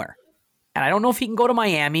somewhere. And I don't know if he can go to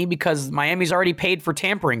Miami because Miami's already paid for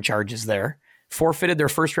tampering charges there, forfeited their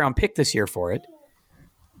first-round pick this year for it.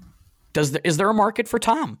 Is there a market for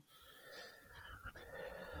Tom?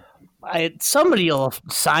 Somebody will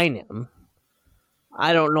sign him.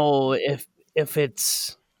 I don't know if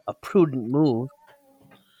it's a prudent move,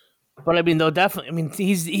 but I mean, they'll definitely. I mean,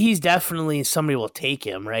 he's definitely somebody will take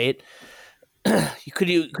him, right? Could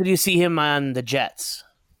you see him on the Jets?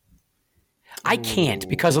 I can't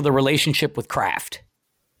because of the relationship with Kraft.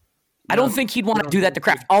 I don't think he'd want to do that to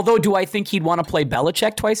Kraft. Although, do I think he'd want to play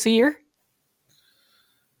Belichick twice a year?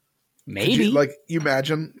 Maybe. You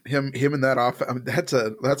imagine him in that offense. I mean, that's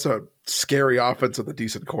a scary offense with a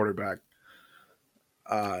decent quarterback.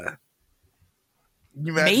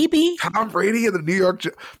 Maybe Tom Brady in the New York.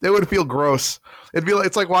 They would feel gross.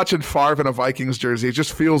 It's like watching Favre in a Vikings jersey. It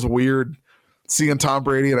just feels weird seeing Tom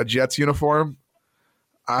Brady in a Jets uniform.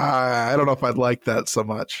 I don't know if I'd like that so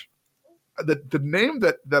much. The name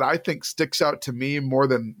that I think sticks out to me more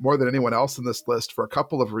than anyone else in this list for a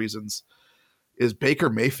couple of reasons is Baker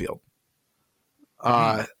Mayfield.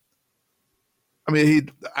 I mean,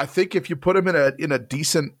 I think if you put him in a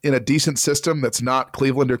decent system that's not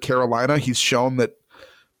Cleveland or Carolina, he's shown that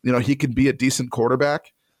he can be a decent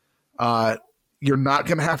quarterback. You're not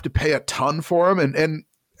going to have to pay a ton for him, and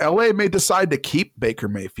LA may decide to keep Baker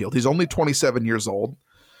Mayfield. He's only 27 years old,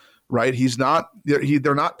 right?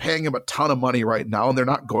 They're not paying him a ton of money right now, and they're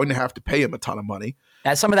not going to have to pay him a ton of money.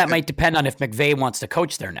 Some of that might depend on if McVay wants to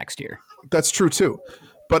coach there next year. That's true too.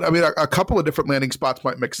 But I mean, a couple of different landing spots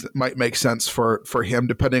might make sense for him,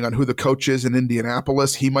 depending on who the coach is in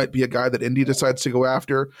Indianapolis. He might be a guy that Indy decides to go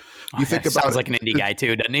after. Sounds like an Indy guy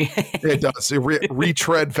too, doesn't he? It does. A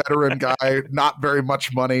retread veteran guy, not very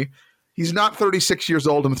much money. He's not 36 years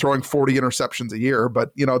old and throwing 40 interceptions a year,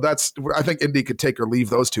 but I think Indy could take or leave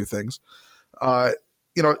those two things.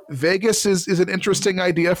 Vegas is an interesting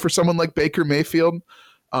idea for someone like Baker Mayfield.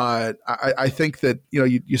 I think that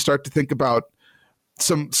you start to think about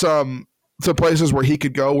some places where he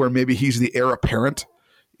could go where maybe he's the heir apparent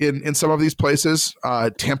in some of these places.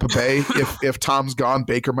 Tampa Bay, if Tom's gone,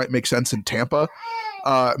 Baker might make sense in Tampa.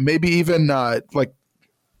 Maybe even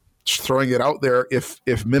just throwing it out there,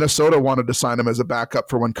 if Minnesota wanted to sign him as a backup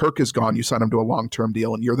for when Kirk is gone, you sign him to a long-term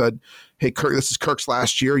deal, and hey, Kirk, this is Kirk's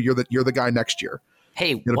last year. You're the guy next year.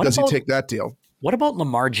 Hey, does he take that deal? What about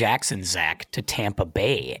Lamar Jackson, Zach, to Tampa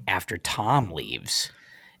Bay after Tom leaves?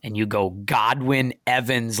 And you go Godwin,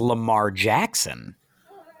 Evans, Lamar Jackson.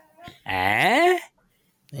 Yeah.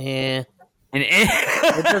 It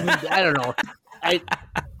doesn't, I don't know.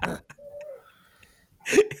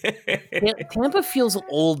 Tampa feels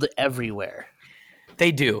old everywhere.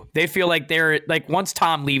 They do. They feel like they're like once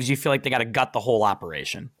Tom leaves, you feel like they got to gut the whole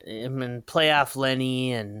operation. I mean, playoff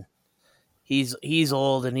Lenny, and he's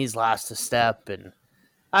old and he's lost a step, and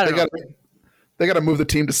I don't know. They got to move the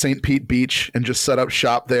team to St. Pete Beach and just set up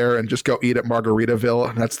shop there and just go eat at Margaritaville.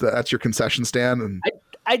 And that's your concession stand. And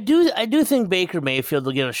I do think Baker Mayfield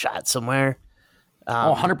will get a shot somewhere.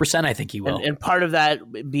 100%. I think he will. And part of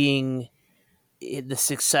that being the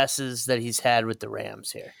successes that he's had with the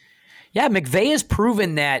Rams here. Yeah, McVay has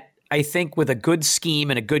proven that, I think, with a good scheme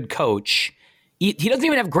and a good coach. He doesn't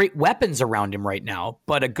even have great weapons around him right now,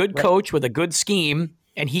 but a good coach with a good scheme,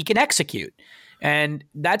 and he can execute. And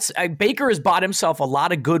that's Baker has bought himself a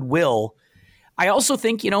lot of goodwill. I also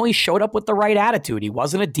think, he showed up with the right attitude. He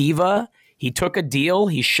wasn't a diva. He took a deal.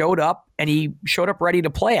 He showed up, and he showed up ready to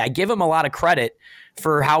play. I give him a lot of credit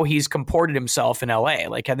for how he's comported himself in LA.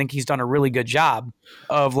 I think he's done a really good job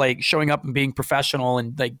of showing up and being professional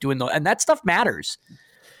and doing and that stuff matters.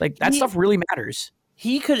 Stuff really matters.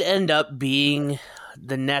 He could end up being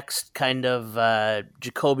the next kind of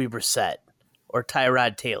Jacoby Brissett or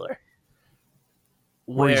Tyrod Taylor.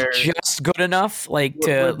 Where he's just good enough, right.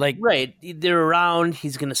 They're around.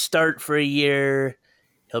 He's going to start for a year.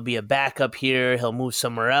 He'll be a backup here. He'll move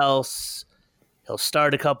somewhere else. He'll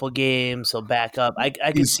start a couple games. He'll back up. I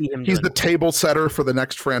can see him. He's the table setter for the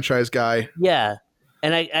next franchise guy. Yeah,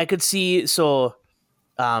 and I could see. So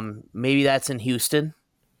maybe that's in Houston.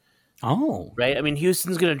 Oh, right. I mean,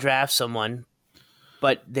 Houston's going to draft someone,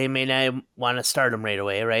 but they may not want to start him right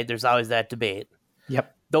away. Right? There's always that debate.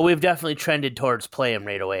 Yep. Though we've definitely trended towards play him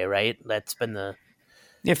right away, right? That's been the...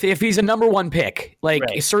 If he's a number one pick,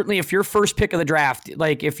 certainly if you're first pick of the draft,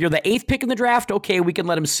 if you're the 8th pick in the draft, okay, we can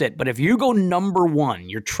let him sit. But if you go number one,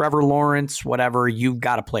 you're Trevor Lawrence, whatever, you've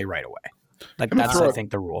got to play right away. That's, I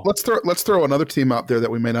think, the rule. Let's throw another team out there that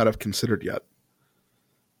we may not have considered yet.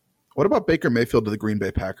 What about Baker Mayfield to the Green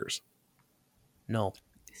Bay Packers? No.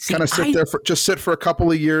 Kind of sit for a couple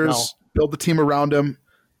of years, build the team around him.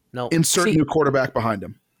 No. Insert new quarterback behind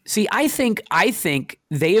him. See, I think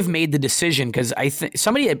they have made the decision because I think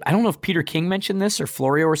I don't know if Peter King mentioned this or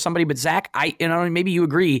Florio or somebody, but Zach, maybe you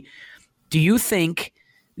agree. Do you think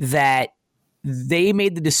that they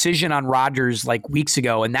made the decision on Rodgers like weeks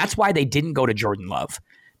ago, and that's why they didn't go to Jordan Love?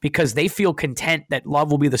 Because they feel content that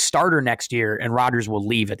Love will be the starter next year and Rodgers will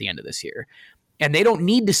leave at the end of this year. And they don't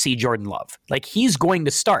need to see Jordan Love. Like, he's going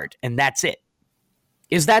to start, and that's it.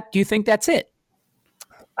 Do you think that's it?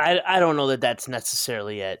 I don't know that that's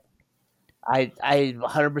necessarily it. I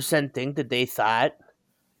 100% think that they thought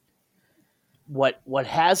what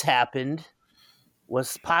has happened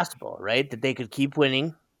was possible, right? That they could keep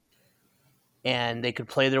winning and they could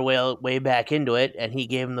play their way back into it, and he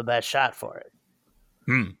gave them the best shot for it.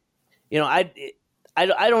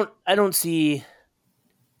 I don't see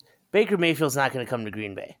Baker Mayfield's not going to come to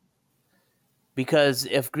Green Bay, because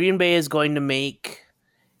if Green Bay is going to make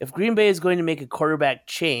a quarterback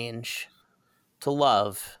change to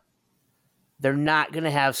Love, they're not going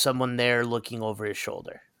to have someone there looking over his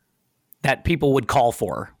shoulder that people would call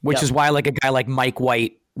for, which is why like a guy like Mike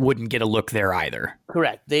White wouldn't get a look there either.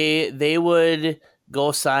 Correct. They would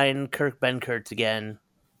go sign Kirk Benkert again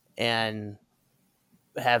and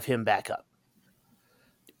have him back up.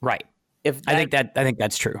 Right. I think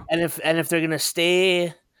that's true. And if they're going to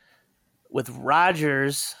stay with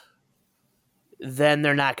Rodgers, then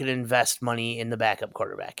they're not going to invest money in the backup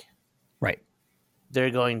quarterback. Right. They're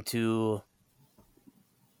going to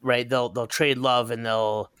they'll trade Love and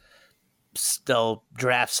they'll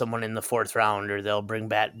draft someone in the 4th round, or they'll bring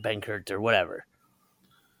back Benkert or whatever.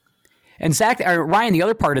 And Zach, or Ryan, the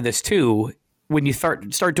other part of this too, when you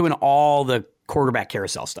start doing all the quarterback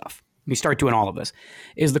carousel stuff, we start doing all of this,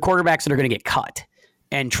 is the quarterbacks that are going to get cut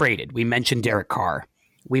and traded. We mentioned Derek Carr.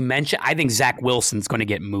 I think Zach Wilson's going to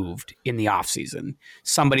get moved in the offseason.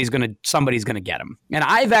 Somebody's going to get him. And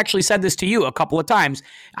I've actually said this to you a couple of times.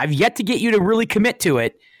 I've yet to get you to really commit to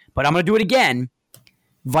it, but I'm going to do it again.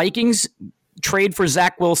 Vikings trade for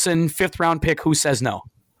Zach Wilson, 5th round pick. Who says no?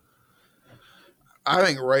 I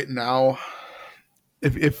think right now,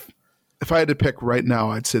 if I had to pick right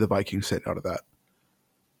now, I'd say the Vikings say no to that.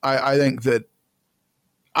 I think that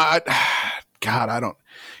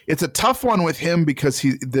it's a tough one with him because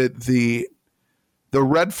the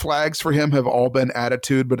red flags for him have all been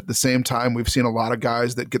attitude, but at the same time, we've seen a lot of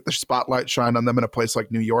guys that get the spotlight shine on them in a place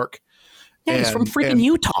like New York. Yeah, he's from freaking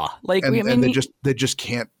Utah. They just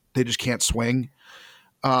can't swing.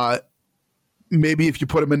 Maybe if you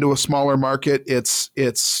put him into a smaller market,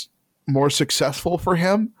 it's more successful for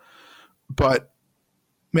him. But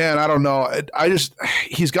man, I don't know.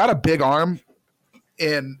 He's got a big arm,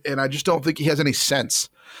 and I just don't think he has any sense.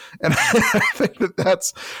 And I think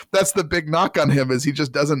that's the big knock on him, is he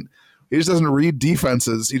just doesn't read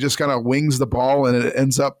defenses. He just kind of wings the ball and it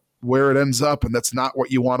ends up where it ends up, and that's not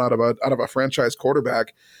what you want out of a franchise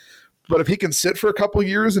quarterback. But if he can sit for a couple of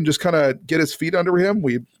years and just kind of get his feet under him,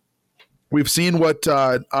 we've seen what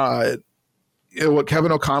Kevin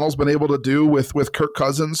O'Connell's been able to do with Kirk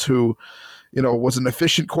Cousins, who was an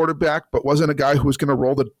efficient quarterback, but wasn't a guy who was going to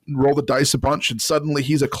roll the dice a bunch. And suddenly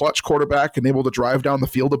he's a clutch quarterback and able to drive down the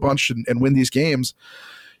field a bunch and win these games.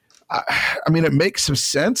 I mean, it makes some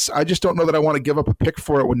sense. I just don't know that I want to give up a pick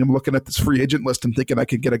for it when I'm looking at this free agent list and thinking I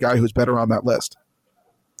could get a guy who's better on that list.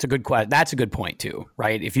 It's a good question. That's a good point too,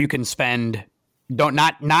 right? If you can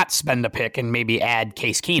not spend a pick and maybe add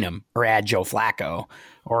Case Keenum or add Joe Flacco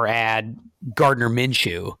or add Gardner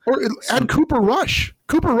Minshew or add Cooper Rush.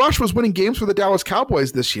 Cooper Rush was winning games for the Dallas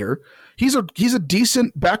Cowboys this year. He's a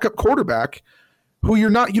decent backup quarterback who you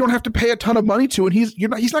don't have to pay a ton of money to, and he's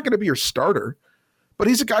not going to be your starter, but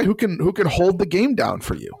he's a guy who can hold the game down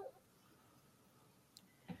for you.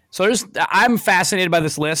 So I'm fascinated by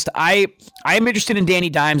this list. I'm interested in Danny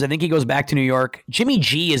Dimes. I think he goes back to New York. Jimmy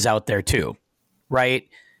G is out there too, right?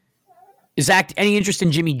 Zach, any interest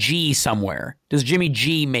in Jimmy G somewhere? Does Jimmy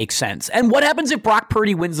G make sense? And what happens if Brock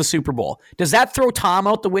Purdy wins the Super Bowl? Does that throw Tom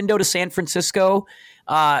out the window to San Francisco?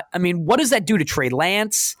 I mean, what does that do to Trey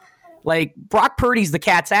Lance? Like, Brock Purdy's the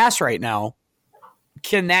cat's ass right now.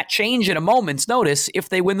 Can that change at a moment's notice if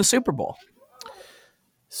they win the Super Bowl?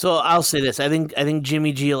 So I'll say this: I think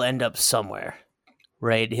Jimmy G will end up somewhere,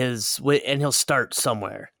 right? And he'll start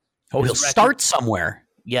somewhere. Oh, he'll start somewhere.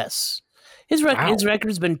 Yes, his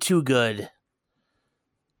record's been too good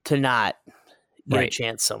to not get a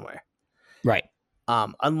chance somewhere, right?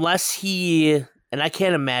 Unless he, and I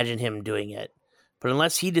can't imagine him doing it, but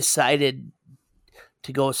unless he decided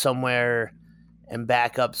to go somewhere and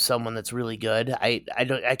back up someone that's really good,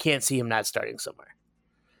 I can't see him not starting somewhere.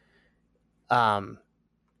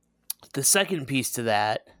 The second piece to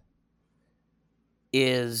that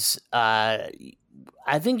is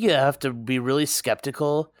I think you have to be really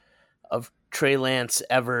skeptical of Trey Lance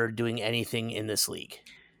ever doing anything in this league.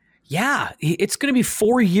 Yeah, it's going to be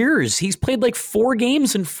 4 years. He's played like 4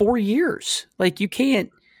 games in 4 years. Like you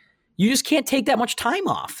just can't take that much time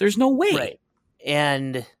off. There's no way. Right.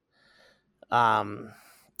 And the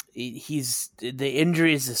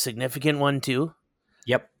injury is a significant one too.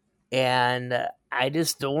 Yep. And I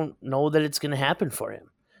just don't know that it's going to happen for him.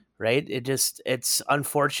 Right. It's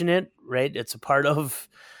unfortunate, right? It's a part of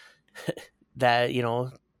that,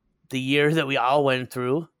 the year that we all went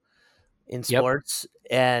through in sports.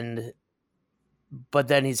 Yep. But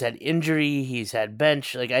then he's had injury, he's had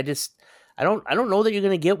bench. Like I don't know that you're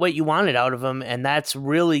going to get what you wanted out of him. And that's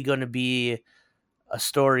really going to be a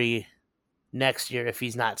story next year if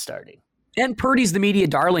he's not starting. And Purdy's the media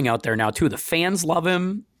darling out there now too. The fans love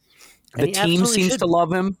him. The team seems to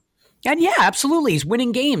love him. And yeah, absolutely. He's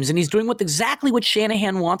winning games and he's doing exactly what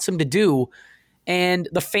Shanahan wants him to do. And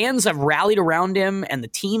the fans have rallied around him and the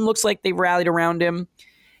team looks like they've rallied around him.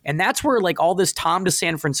 And that's where like all this Tom to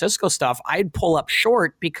San Francisco stuff, I'd pull up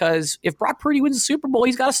short because if Brock Purdy wins the Super Bowl,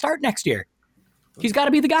 he's got to start next year. He's got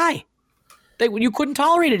to be the guy. You couldn't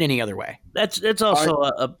tolerate it any other way. That's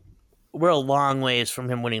also we're a long ways from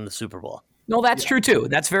him winning the Super Bowl. No, that's true too.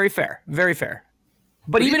 That's very fair. Very fair.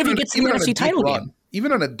 But even if he gets to the NFC title game.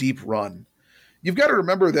 Even on a deep run, you've got to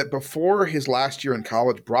remember that before his last year in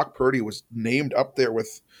college, Brock Purdy was named up there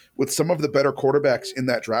with some of the better quarterbacks in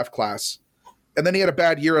that draft class. And then he had a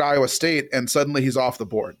bad year at Iowa State, and suddenly he's off the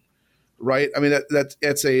board, right? I mean,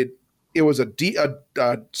 it was a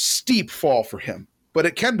steep fall for him, but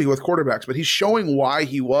it can be with quarterbacks. But he's showing why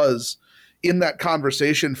he was in that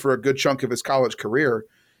conversation for a good chunk of his college career.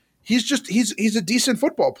 He's a decent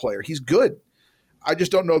football player. He's good. I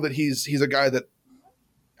just don't know that he's a guy that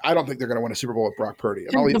I don't think they're going to win a Super Bowl with Brock Purdy.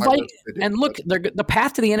 And look, the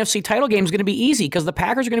path to the NFC title game is going to be easy because the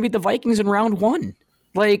Packers are going to beat the Vikings in round 1.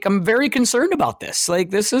 Like, I'm very concerned about this. Like,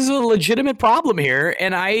 this is a legitimate problem here,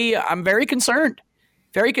 and I'm very concerned.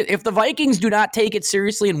 If the Vikings do not take it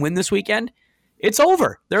seriously and win this weekend, it's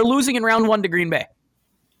over. They're losing in round 1 to Green Bay.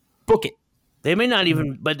 Book it. They may not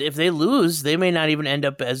even, but if they lose, they may not even end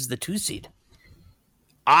up as the 2 seed.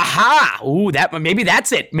 Aha! Ooh, maybe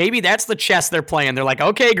that's it. Maybe that's the chess they're playing. They're like,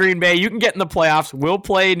 okay, Green Bay, you can get in the playoffs. We'll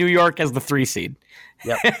play New York as the 3 seed.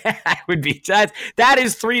 Yep. that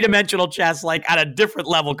is 3-dimensional chess, like at a different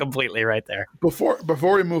level completely right there. Before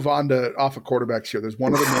we move on off of quarterbacks here, there's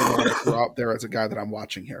one other name I throw out there as a guy that I'm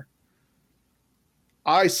watching here.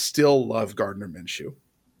 I still love Gardner Minshew.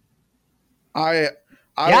 I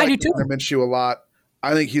like Gardner Minshew a lot.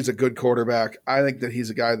 I think he's a good quarterback. I think that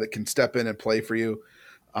he's a guy that can step in and play for you.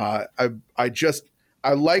 I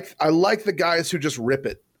like the guys who just rip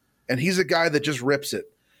it, and he's a guy that just rips it.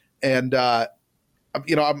 And I'm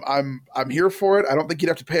here for it. I don't think you'd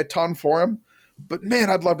have to pay a ton for him, but man,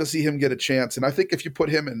 I'd love to see him get a chance. And I think if you put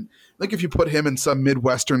him in some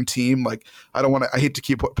Midwestern team, like I hate to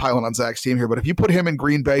keep piling on Zach's team here, but if you put him in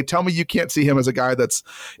Green Bay, tell me you can't see him as a guy that's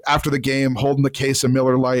after the game holding the case of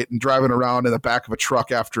Miller Lite and driving around in the back of a truck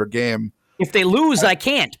after a game. If they lose, I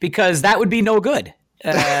can't, because that would be no good.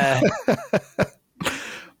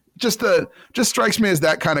 Just strikes me as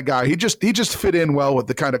that kind of guy. He just fit in well with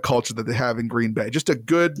the kind of culture that they have in Green Bay. Just a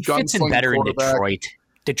good gunslinger better in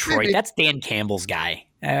Detroit. That's Dan Campbell's guy.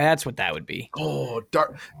 That's what that would be. Oh,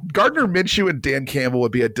 Gardner Minshew and Dan Campbell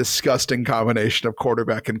would be a disgusting combination of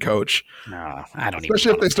quarterback and coach. No, I don't.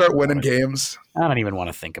 Especially if they start winning games. I don't even want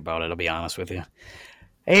to think about it. I'll be honest with you.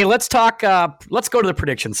 Hey, let's talk. Let's go to the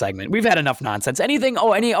prediction segment. We've had enough nonsense.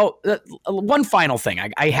 One final thing.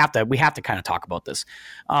 We have to kind of talk about this.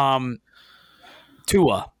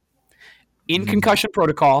 Tua in concussion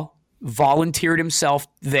protocol volunteered himself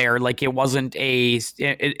there. Like it wasn't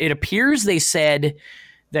it appears they said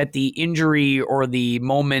that the injury or the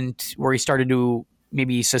moment where he started to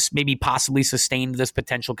maybe possibly sustained this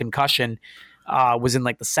potential concussion was in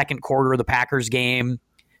like the second quarter of the Packers game.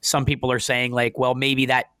 Some people are saying like, well, maybe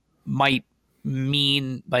that might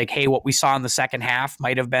mean like, hey, what we saw in the second half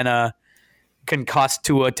might have been a concussed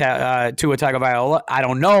Tua Tagovailoa. I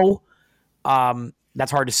don't know.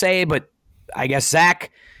 That's hard to say, but I guess, Zach,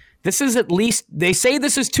 this is at least, they say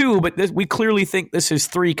this is 2, but we clearly think this is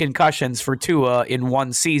 3 concussions for Tua in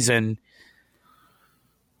one season.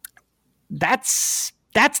 That's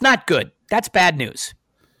not good. That's bad news.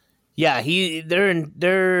 Yeah,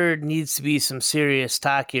 there needs to be some serious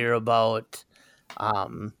talk here about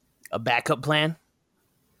a backup plan.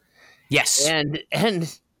 Yes. And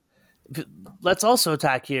let's also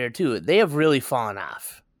talk here too. They have really fallen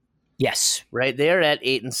off. Yes. Right? They are at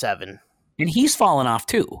 8-7. And he's fallen off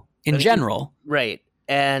too, in general. Right.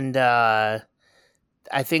 And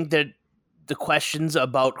I think that the questions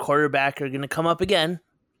about quarterback are going to come up again.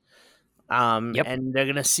 And they're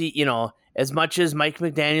going to see, as much as Mike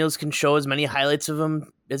McDaniels can show as many highlights of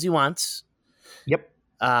him as he wants. Yep.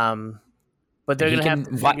 But they're going to have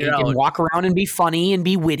to figure out. He can walk around and be funny and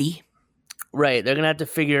be witty. Right. They're going to have to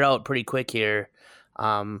figure out pretty quick here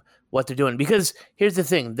what they're doing. Because here's the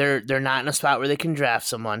thing. They're not in a spot where they can draft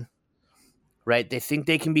someone. Right. They think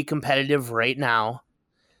they can be competitive right now.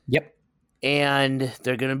 Yep. And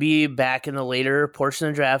they're going to be back in the later portion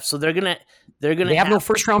of the draft. So they're going to They have no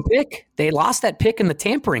first round pick. They lost that pick in the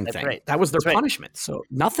tampering thing. Right. That was their punishment. So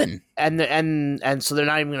nothing. And so they're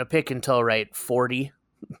not even going to pick until 40.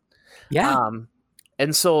 Yeah.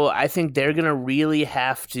 And so I think they're going to really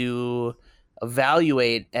have to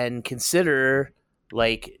evaluate and consider,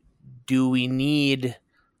 do we need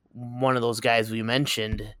one of those guys we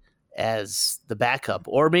mentioned as the backup,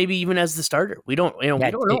 or maybe even as the starter? We don't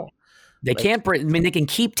know. They can't. They can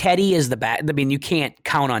keep Teddy as the back. I mean, you can't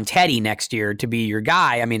count on Teddy next year to be your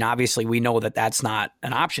guy. I mean, obviously, we know that that's not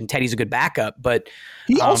an option. Teddy's a good backup, but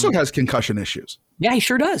he also has concussion issues. Yeah, he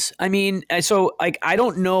sure does. I mean, so I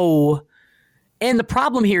don't know. And the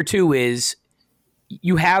problem here too is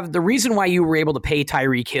you have the reason why you were able to pay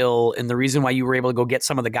Tyreek Hill, and the reason why you were able to go get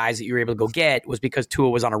some of the guys that you were able to go get was because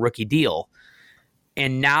Tua was on a rookie deal,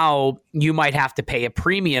 and now you might have to pay a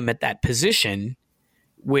premium at that position,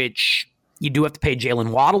 which you do have to pay Jalen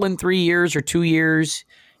Waddle in 3 years or 2 years.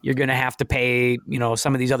 You're going to have to pay,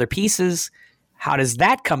 some of these other pieces. How does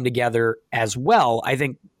that come together as well? I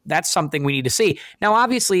think that's something we need to see. Now,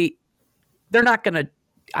 obviously, they're not going to.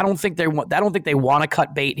 I don't think they want to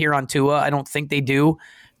cut bait here on Tua. I don't think they do,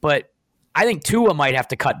 but I think Tua might have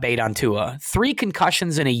to cut bait on Tua. 3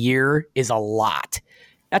 concussions in a year is a lot.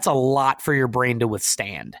 That's a lot for your brain to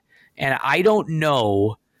withstand. And I don't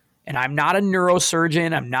know. And I'm not a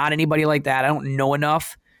neurosurgeon. I'm not anybody like that. I don't know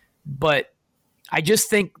enough. But I just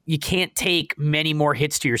think you can't take many more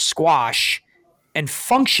hits to your squash and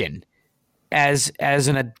function as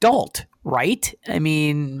an adult, right? I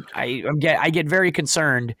mean, I get very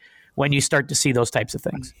concerned when you start to see those types of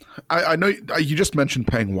things. I know you just mentioned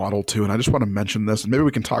paying Waddle too, and I just want to mention this, and maybe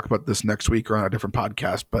we can talk about this next week or on a different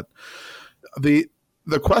podcast. But the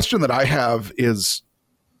question that I have is,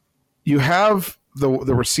 you have the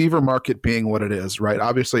receiver market being what it is, right?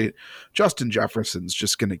 Obviously, Justin Jefferson's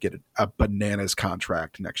just going to get a bananas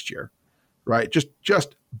contract next year, right? Just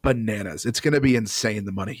bananas. It's going to be insane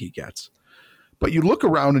the money he gets. But you look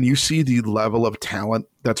around and you see the level of talent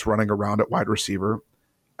that's running around at wide receiver.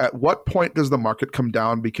 At what point does the market come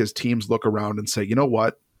down because teams look around and say, you know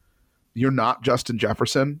what? You're not Justin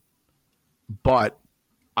Jefferson, but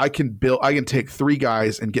I can take 3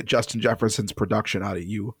 guys and get Justin Jefferson's production out of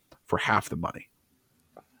you for half the money.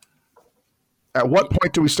 At what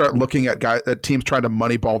point do we start looking at teams trying to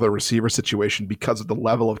moneyball their receiver situation because of the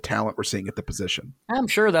level of talent we're seeing at the position? I'm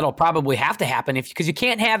sure that'll probably have to happen because you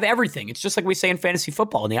can't have everything. It's just like we say in fantasy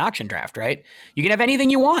football in the auction draft, right? You can have anything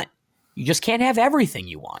you want. You just can't have everything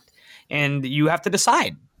you want. And you have to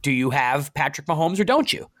decide, do you have Patrick Mahomes or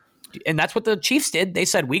don't you? And that's what the Chiefs did. They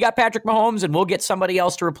said, we got Patrick Mahomes and we'll get somebody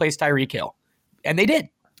else to replace Tyreek Hill. And they did.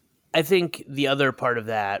 I think the other part of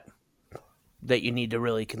that you need to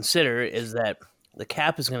really consider is that the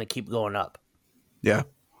cap is going to keep going up. Yeah.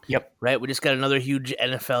 Yep. Right? We just got another huge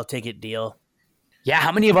NFL ticket deal. Yeah.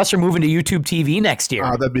 How many of us are moving to YouTube TV next year?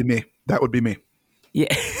 That'd be me. That would be me. Yeah.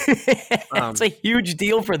 It's a huge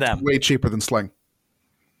deal for them. Way cheaper than Sling.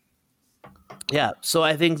 Yeah. So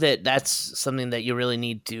I think that's something that you really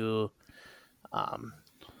need to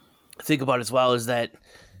think about as well, is that,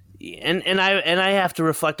 and I have to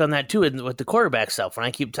reflect on that too with the quarterback stuff. When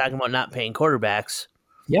I keep talking about not paying quarterbacks.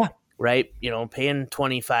 Yeah. Right. Paying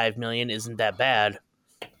 $25 million isn't that bad,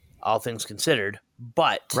 all things considered.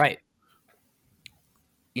 But right.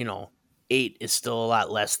 8 is still a lot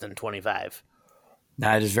less than 25.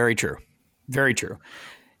 That is very true. Very true.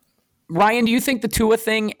 Ryan, do you think the Tua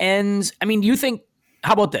thing ends? I mean,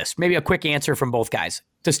 how about this? Maybe a quick answer from both guys.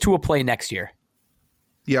 Does Tua play next year?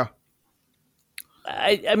 Yeah.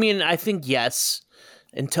 I mean, I think yes.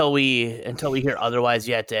 Until we hear otherwise,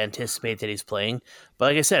 you have to anticipate that he's playing. But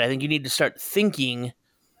like I said, I think you need to start thinking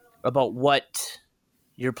about what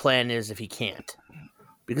your plan is if he can't.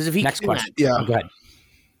 Because if he next can't, question. Yeah. Go ahead.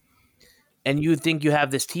 And you think you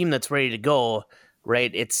have this team that's ready to go,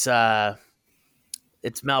 right? It's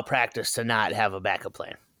malpractice to not have a backup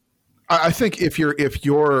plan. I think if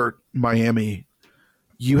you're Miami,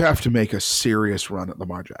 you have to make a serious run at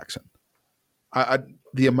Lamar Jackson.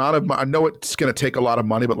 The amount of I know it's going to take a lot of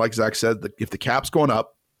money, but like Zach said, if the cap's going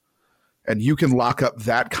up, and you can lock up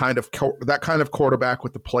that kind of quarterback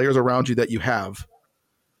with the players around you that you have,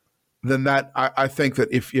 then I think that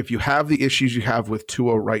if you have the issues you have with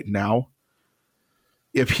Tua right now,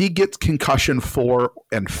 if he gets concussion 4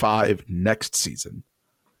 and 5 next season,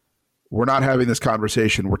 we're not having this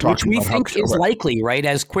conversation. We're talking which we about think is likely, right?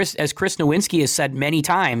 As Chris Nowinski has said many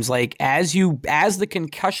times, like as the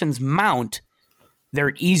concussions mount,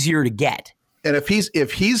 they're easier to get. And if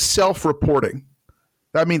he's self-reporting,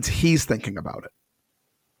 that means he's thinking about it.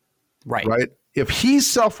 Right. Right? If he's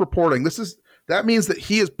self-reporting, that means that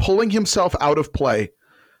he is pulling himself out of play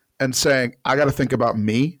and saying, I got to think about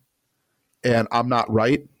me and I'm not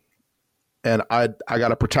right. And I got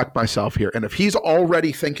to protect myself here. And if he's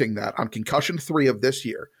already thinking that on concussion 3 of this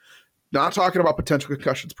year, not talking about potential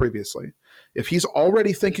concussions previously, if he's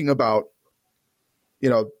already thinking about,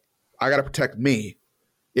 I got to protect me,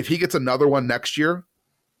 if he gets another one next year,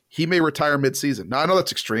 he may retire midseason. Now I know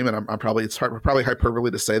that's extreme, and it's probably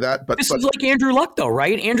hyperbole to say that, but this is like Andrew Luck, though,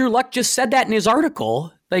 right? Andrew Luck just said that in his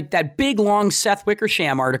article, like that big long Seth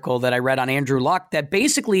Wickersham article that I read on Andrew Luck. That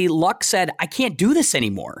basically Luck said, "I can't do this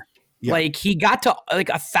anymore." Yeah. Like he got to like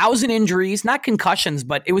 1,000 injuries, not concussions,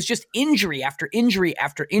 but it was just injury after injury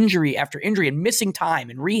after injury after injury, and missing time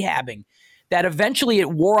and rehabbing. That eventually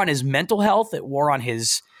it wore on his mental health, it wore on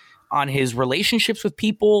his relationships with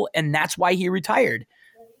people, and that's why he retired.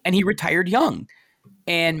 And he retired young.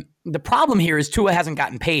 And the problem here is Tua hasn't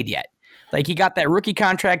gotten paid yet. Like he got that rookie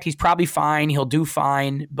contract. He's probably fine. He'll do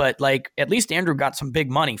fine. But like at least Andrew got some big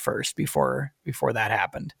money first before that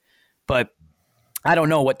happened. But I don't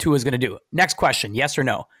know what Tua's going to do. Next question, yes or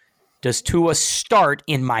no? Does Tua start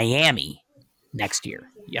in Miami next year?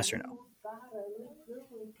 Yes or no?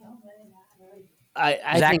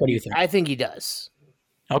 Zach, what do you think? I think he does.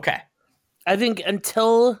 Okay. I think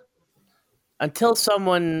until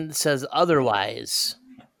someone says otherwise,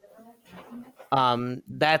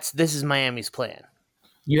 this is Miami's plan.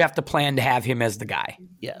 You have to plan to have him as the guy.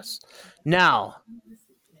 Yes. Now,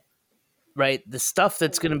 right, the stuff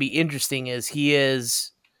that's going to be interesting is he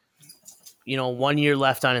is, 1 year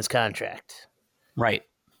left on his contract. Right.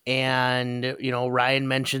 And, Ryan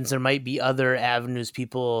mentions there might be other avenues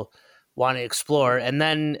people want to explore. And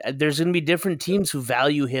then there's going to be different teams who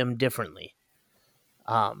value him differently.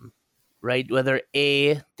 Right? Whether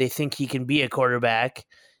A, they think he can be a quarterback,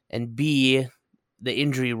 and B, the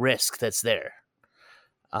injury risk that's there.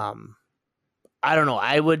 I don't know.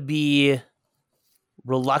 I would be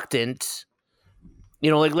reluctant.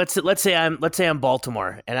 Like let's say I'm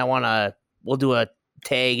Baltimore and we'll do a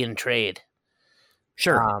tag and trade.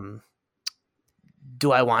 Sure.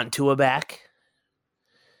 Do I want Tua back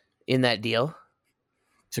in that deal?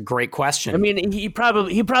 It's a great question. I mean, he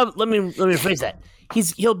probably let me rephrase that.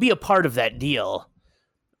 He'll be a part of that deal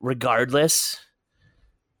regardless.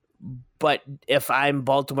 But if I'm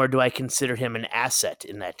Baltimore, do I consider him an asset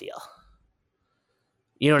in that deal?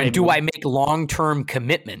 You know what I mean? Do I make long-term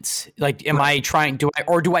commitments? Like, do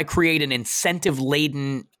I create an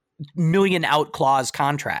incentive-laden million-out clause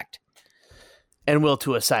contract? And will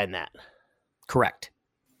Tua sign that? Correct.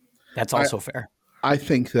 That's also fair. I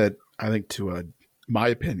think Tua, my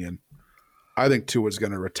opinion, I think Tua's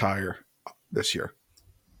going to retire this year.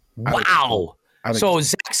 Wow. So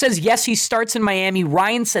Zach says yes, he starts in Miami.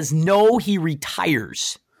 Ryan says no, he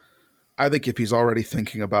retires. I think if he's already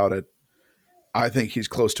thinking about it, I think he's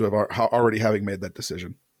close to already having made that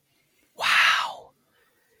decision. Wow.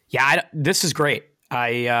 Yeah, this is great.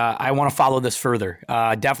 I want to follow this further.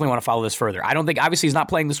 Definitely want to follow this further. I don't think, obviously, he's not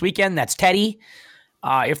playing this weekend. That's Teddy.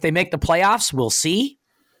 If they make the playoffs, we'll see.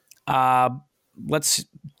 To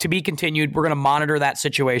be continued. We're going to monitor that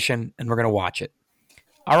situation, and we're going to watch it.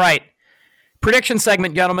 All right. Prediction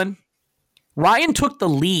segment, gentlemen. Ryan took the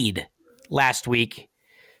lead last week,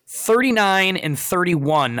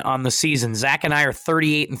 39-31 on the season. Zach and I are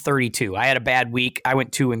 38-32. I had a bad week. I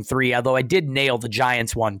went 2-3, although I did nail the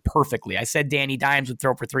Giants one perfectly. I said Danny Dimes would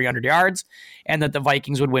throw for 300 yards and that the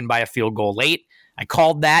Vikings would win by a field goal late. I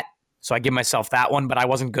called that, so I give myself that one, but I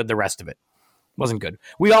wasn't good the rest of it. Wasn't good.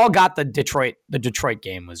 We all got the Detroit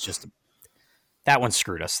game was just that one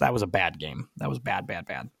screwed us. That was a bad game. That was bad.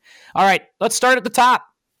 All right, let's start at the top.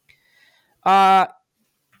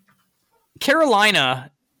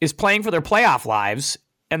 Carolina is playing for their playoff lives,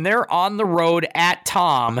 and they're on the road at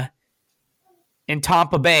Tom in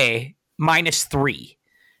Tampa Bay, -3.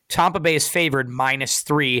 Tampa Bay is favored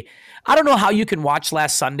 -3. I don't know how you can watch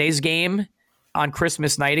last Sunday's game on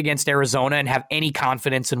Christmas night against Arizona and have any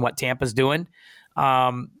confidence in what Tampa's doing.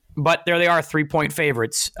 But there they are, 3-point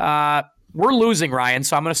favorites. We're losing, Ryan,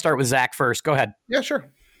 so I'm going to start with Zach first. Go ahead. Yeah, sure.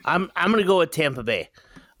 I'm going to go with Tampa Bay.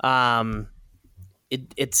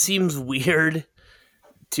 It seems weird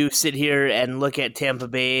to sit here and look at Tampa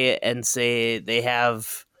Bay and say they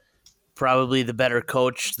have probably the better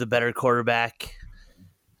coach, the better quarterback,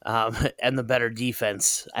 and the better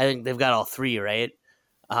defense. I think they've got all three, right?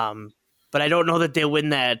 But I don't know that they win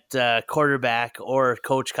that quarterback or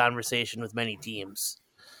coach conversation with many teams.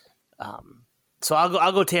 So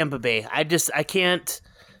I'll go Tampa Bay. I can't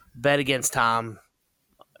bet against Tom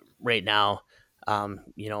right now.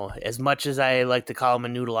 As much as I like to call him a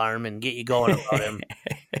noodle arm and get you going about him,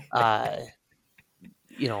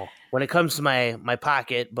 when it comes to my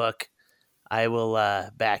pocketbook, I will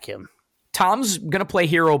back him. Tom's going to play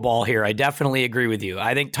hero ball here. I definitely agree with you.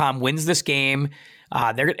 I think Tom wins this game.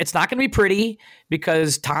 It's not going to be pretty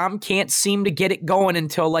because Tom can't seem to get it going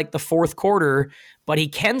until like the fourth quarter, but he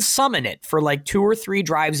can summon it for like 2 or 3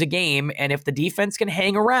 drives a game. And if the defense can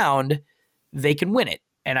hang around, they can win it.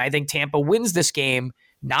 And I think Tampa wins this game,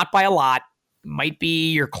 not by a lot. Might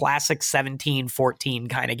be your classic 17-14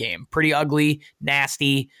 kind of game. Pretty ugly,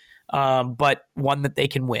 nasty, but one that they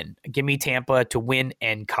can win. Give me Tampa to win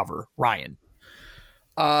and cover. Ryan.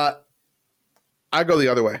 I go the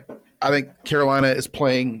other way. I think Carolina is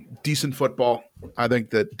playing decent football. I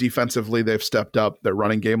think that defensively they've stepped up. Their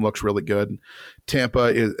running game looks really good.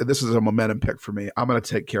 This is a momentum pick for me. I'm going to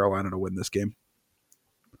take Carolina to win this game.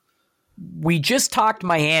 We just talked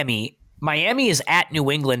Miami. Miami is at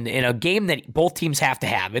New England in a game that both teams have to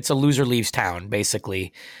have. It's a loser leaves town,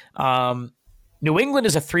 basically. New England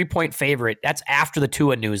is a 3-point favorite. That's after the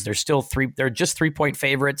Tua news. They're just 3-point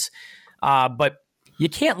favorites. But you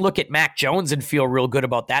can't look at Mac Jones and feel real good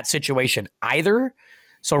about that situation either.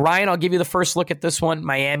 So, Ryan, I'll give you the first look at this one,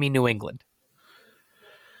 Miami, New England.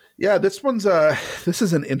 Yeah, this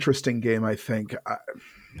is an interesting game, I think.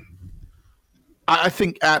 I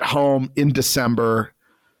think at home in December,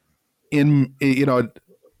 I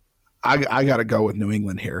got to go with New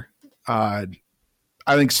England here. I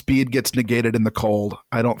think speed gets negated in the cold.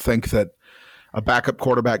 I don't think that a backup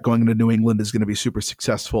quarterback going into New England is going to be super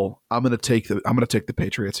successful. I'm going to take the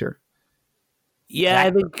Patriots here.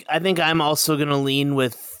 Yeah, I think I'm also going to lean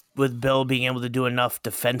with Bill being able to do enough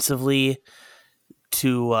defensively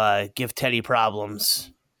to give Teddy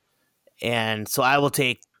problems, and so I will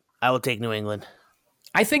take New England.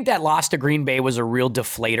 I think that loss to Green Bay was a real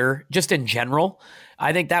deflator, just in general.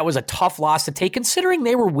 I think that was a tough loss to take, considering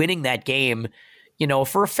they were winning that game,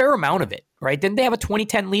 for a fair amount of it, right? Didn't they have a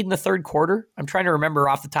 20-10 lead in the third quarter? I'm trying to remember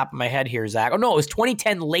off the top of my head here, Zach. Oh, no, it was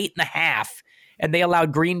 20-10 late in the half, and they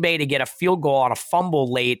allowed Green Bay to get a field goal on a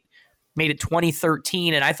fumble late, made it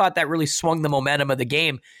 20-13, and I thought that really swung the momentum of the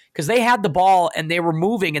game because they had the ball and they were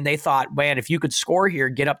moving, and they thought, man, if you could score here,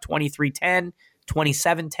 get up 23-10,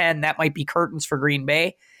 27-10, that might be curtains for Green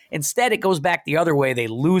Bay. Instead, it goes back the other way. They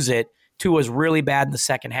lose it. Tua's really bad in the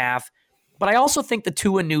second half. But I also think the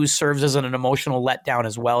Tua news serves as an emotional letdown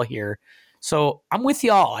as well here. So I'm with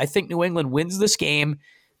y'all. I think New England wins this game.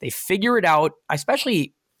 They figure it out,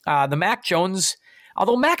 especially the Mac Jones.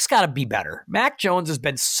 Although Mac's got to be better. Mac Jones has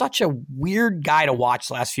been such a weird guy to watch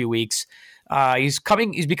the last few weeks. He's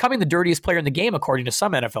becoming the dirtiest player in the game, according to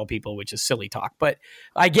some NFL people, which is silly talk. But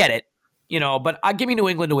I get it. But I'll give me New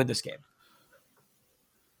England to win this game.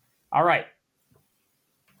 All right.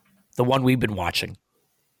 The one we've been watching.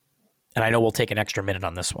 And I know we'll take an extra minute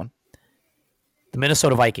on this one. The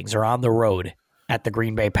Minnesota Vikings are on the road at the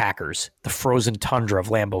Green Bay Packers, the frozen tundra of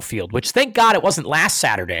Lambeau Field, which thank God it wasn't last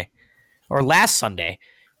Saturday or last Sunday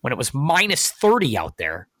when it was minus 30 out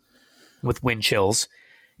there with wind chills.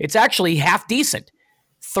 It's actually half decent.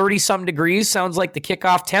 30-some degrees sounds like the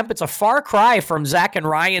kickoff temp. It's a far cry from Zach and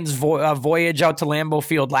Ryan's voyage out to Lambeau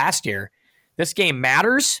Field last year. This game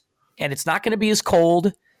matters, and it's not going to be as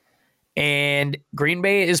cold. And Green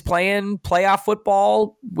Bay is playing playoff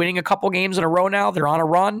football, winning a couple games in a row now. They're on a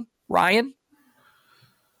run. Ryan?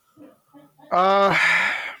 As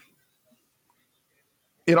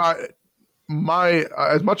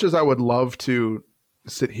much as I would love to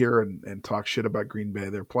sit here and talk shit about Green Bay,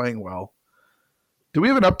 they're playing well. Do we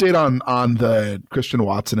have an update on the Christian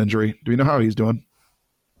Watson injury? Do we know how he's doing?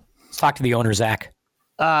 Let's talk to the owner, Zach.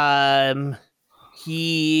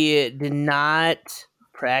 He did not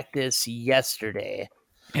practice yesterday.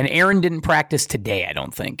 And Aaron didn't practice today, I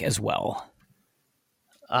don't think, as well.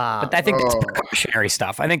 But I think it's precautionary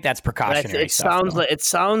stuff. I think that's precautionary stuff. It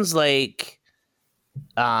sounds like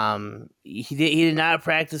he did not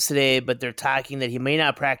practice today, but they're talking that he may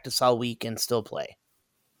not practice all week and still play.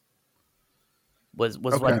 Was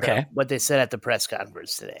what they said at the press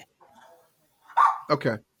conference today.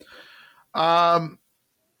 Okay. Yeah,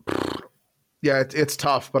 it's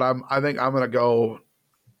tough, but I think I'm going to go.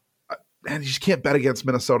 Man, you just can't bet against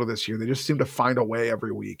Minnesota this year. They just seem to find a way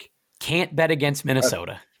every week. Can't bet against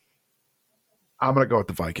Minnesota. I'm going to go with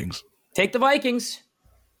the Vikings. Take the Vikings.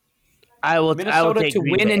 I will Minnesota take to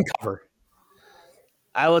Green win Bay. and cover.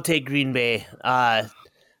 I will take Green Bay. I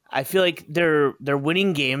feel like they're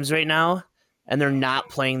winning games right now, and they're not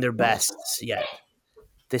playing their best yet.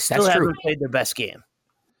 They still That's true. haven't played their best game.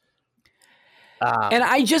 And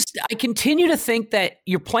I continue to think that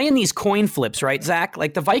you're playing these coin flips, right, Zach?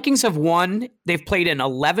 Like the Vikings have won. They've played in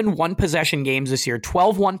 11 one-possession games this year,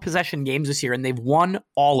 12 one-possession games this year, and they've won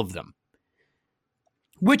all of them.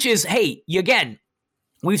 Which is, hey, again,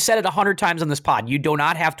 we've said it 100 times on this pod. You do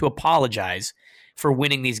not have to apologize for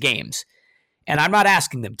winning these games. And I'm not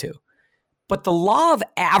asking them to. But the law of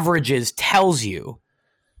averages tells you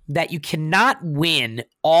that you cannot win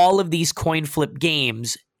all of these coin flip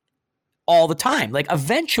games all the time. Like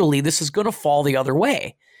eventually this is going to fall the other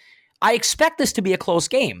way. I expect this to be a close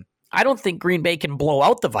game. I don't think Green Bay can blow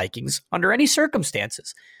out the Vikings under any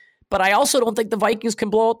circumstances. But I also don't think the Vikings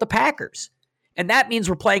can blow out the Packers. And that means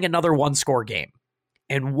we're playing another one-score game.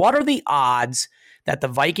 And what are the odds that the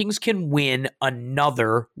Vikings can win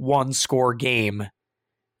another one-score game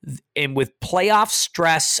and with playoff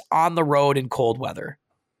stress on the road in cold weather?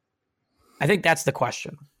 I think that's the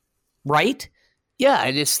question, right? Yeah,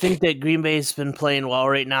 I just think that Green Bay's been playing well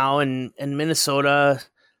right now, and Minnesota,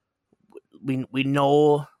 we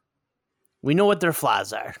know what their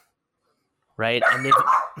flaws are, right? And they've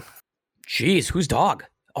Jeez, whose dog?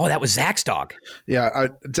 Oh, that was Zach's dog. Yeah,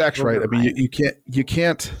 Zach's right. I mean, you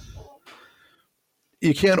can't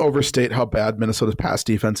overstate how bad Minnesota's pass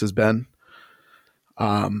defense has been.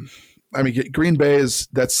 I mean, Green Bay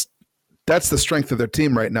that's the strength of their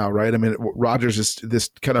team right now, right? I mean, Rodgers is this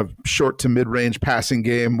kind of short to mid-range passing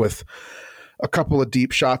game with a couple of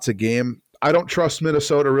deep shots a game. I don't trust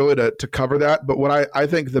Minnesota really to cover that. But what I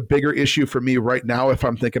think the bigger issue for me right now, if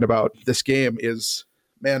I'm thinking about this game, is,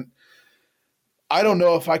 man, I don't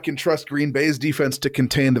know if I can trust Green Bay's defense to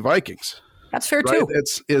contain the Vikings. That's fair right? too.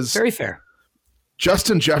 It's very fair.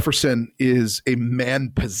 Justin Jefferson is a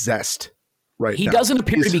man possessed right he now. He doesn't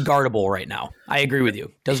appear to be guardable right now. I agree with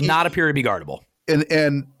you. Does not appear to be guardable.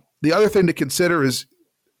 And the other thing to consider is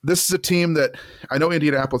this is a team that I know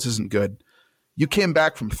Indianapolis isn't good. You came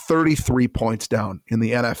back from 33 points down in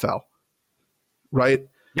the NFL, right?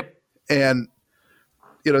 Yep. And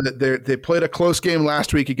you know they played a close game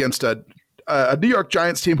last week against a New York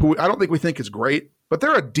Giants team who I don't think we think is great, but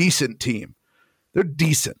they're a decent team. They're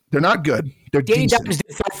decent. They're not good. They're Danny decent. Dimes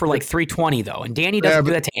did throw for like 320 though, and Danny doesn't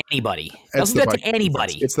do that to anybody. Doesn't do that to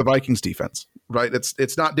anybody. It's the Vikings defense, right?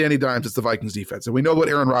 It's not Danny Dimes. It's the Vikings defense, and we know what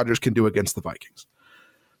Aaron Rodgers can do against the Vikings.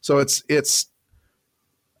 So it's.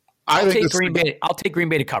 I'll take Green Bay. I'll take Green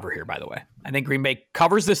Bay to cover here. By the way, I think Green Bay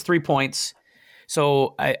covers this 3 points.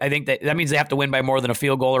 So I think that means they have to win by more than a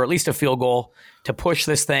field goal, or at least a field goal to push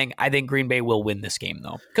this thing. I think Green Bay will win this game,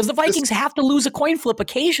 though, because the Vikings have to lose a coin flip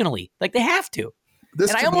occasionally. Like they have to.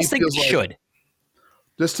 And I almost think they should.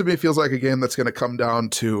 This to me feels like a game that's going to come down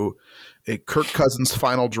to a Kirk Cousins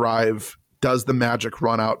final drive, does the magic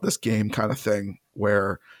run out this game kind of thing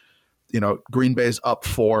where, you know, Green Bay's up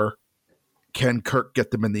 4. Can Kirk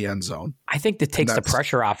get them in the end zone? I think that takes the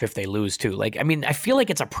pressure off if they lose too. Like, I mean, I feel like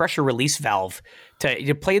it's a pressure release valve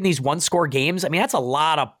to play in these one-score games. I mean, that's a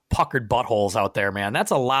lot of puckered buttholes out there, man.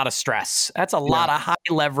 That's a lot of stress. That's a lot of high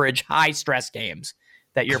leverage, high stress games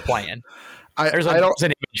that you're playing. There's an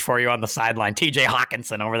image for you on the sideline. TJ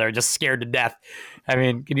Hawkinson over there just scared to death. I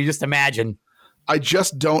mean, can you just imagine? I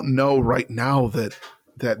just don't know right now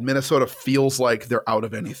that Minnesota feels like they're out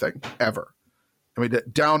of anything ever. I mean,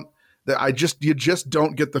 you just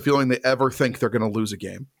don't get the feeling they ever think they're going to lose a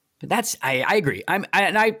game. But I agree.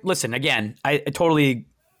 I listen again. When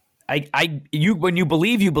you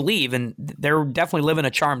believe, and they're definitely living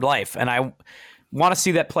a charmed life, and I want to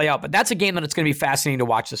see that play out. But that's a game that it's going to be fascinating to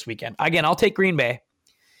watch this weekend. Again, I'll take Green Bay.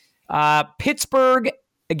 Pittsburgh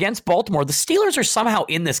against Baltimore. The Steelers are somehow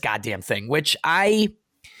in this goddamn thing, which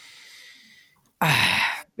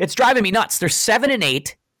it's driving me nuts. They're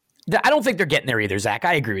 7-8. I don't think they're getting there either, Zach.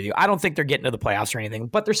 I agree with you. I don't think they're getting to the playoffs or anything,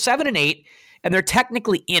 but they're 7-8 and they're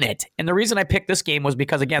technically in it. And the reason I picked this game was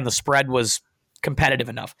because, again, the spread was competitive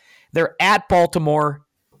enough. They're at Baltimore.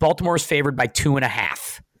 Baltimore is favored by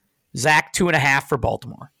 2.5. Zach, 2.5 for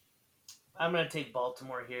Baltimore. I'm going to take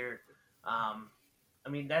Baltimore here. I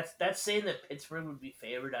mean, that's saying that Pittsburgh would be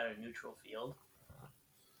favored on a neutral field.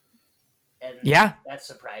 And that's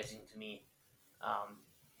surprising to me.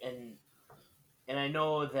 And I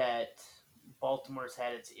know that Baltimore's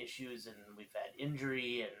had its issues and we've had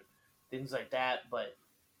injury and things like that, but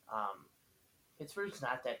Pittsburgh's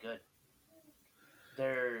not that good.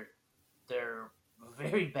 They're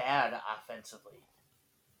very bad offensively.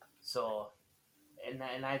 So, and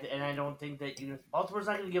I don't think that Baltimore's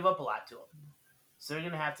not going to give up a lot to them. So they're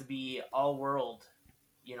going to have to be all world,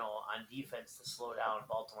 on defense to slow down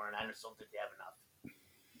Baltimore, and I just don't think they have enough.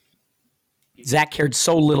 Zach cared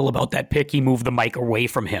so little about that pick, he moved the mic away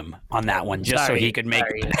from him on that one just so he could make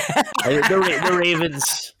the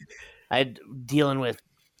Ravens. I'm dealing with.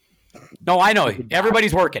 No, I know.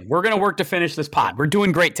 Everybody's working. We're going to work to finish this pod. We're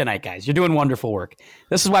doing great tonight, guys. You're doing wonderful work.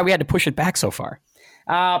 This is why we had to push it back so far.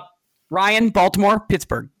 Ryan, Baltimore,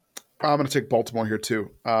 Pittsburgh. I'm going to take Baltimore here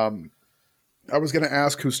too. I was going to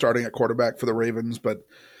ask who's starting at quarterback for the Ravens, but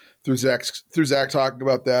through Zach talking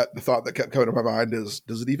about that, the thought that kept coming to my mind is,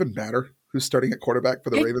 does it even matter who's starting at quarterback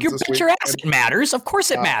for the Ravens this week? Your ass, it matters. Of course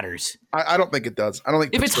it matters. I don't think it does. I don't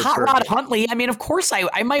think if it's Hot Rod Huntley, I mean, of course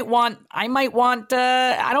I might want, I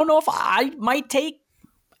don't know if I might take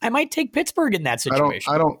Pittsburgh in that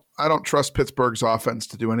situation. I don't trust Pittsburgh's offense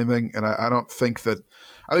to do anything. And I think that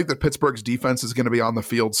Pittsburgh's defense is going to be on the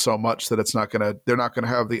field so much that they're not going to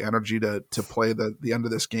have the energy to play the end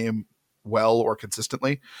of this game well or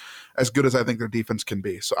consistently, as good as I think their defense can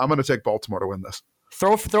be. So I'm going to take Baltimore to win this.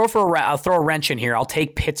 I'll throw a wrench in here. I'll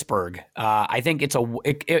take Pittsburgh. I think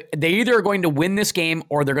they either are going to win this game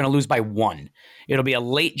or they're going to lose by 1. It'll be a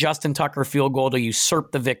late Justin Tucker field goal to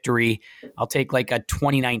usurp the victory. I'll take like a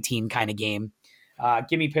 2019 kind of game.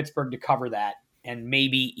 Give me Pittsburgh to cover that and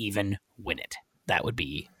maybe even win it. That would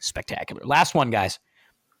be spectacular. Last one, guys.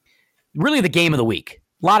 Really the game of the week.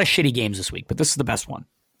 A lot of shitty games this week, but this is the best one.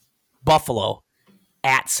 Buffalo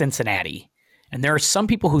at Cincinnati. And there are some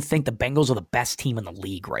people who think the Bengals are the best team in the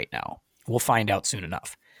league right now. We'll find out soon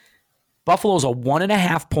enough. Buffalo's a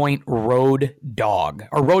 1.5-point road dog,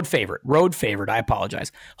 or road favorite. I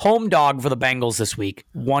apologize. Home dog for the Bengals this week.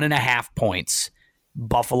 1.5 points.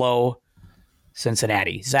 Buffalo,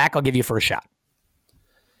 Cincinnati. Zach, I'll give you first shot.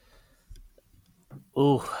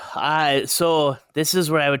 Ooh, so this is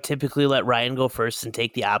where I would typically let Ryan go first and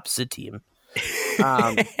take the opposite team.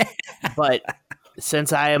 But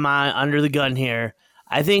since I am under the gun here,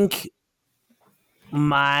 I think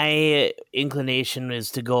my inclination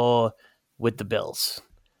is to go with the Bills.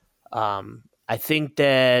 I think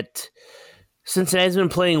that Cincinnati's been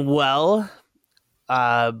playing well,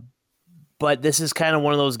 but this is kind of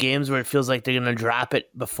one of those games where it feels like they're going to drop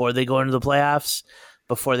it before they go into the playoffs,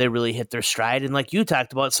 before they really hit their stride. And like you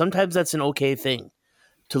talked about, sometimes that's an okay thing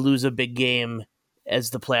to lose a big game as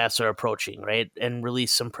the playoffs are approaching, right? And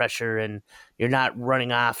release some pressure, and you're not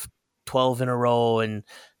running off 12 in a row and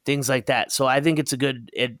things like that. So I think it's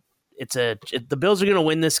the Bills are going to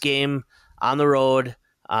win this game on the road.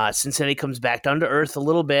 Cincinnati comes back down to earth a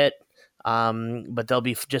little bit, but they'll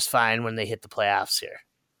be just fine when they hit the playoffs here.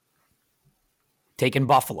 Taking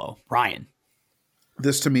Buffalo. Ryan.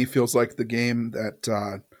 This to me feels like the game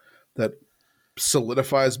that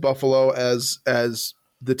solidifies Buffalo as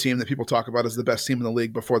the team that people talk about as the best team in the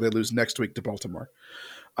league before they lose next week to Baltimore.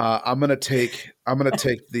 I'm gonna take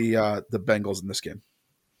the Bengals in this game.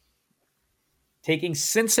 Taking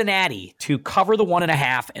Cincinnati to cover the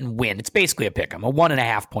 1.5 and win. It's basically a pick 'em. A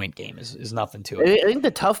 1.5 point game is nothing to it. I think the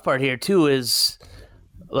tough part here too is,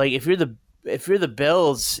 like, if you're the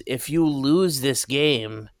Bills, if you lose this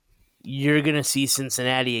game, you're gonna see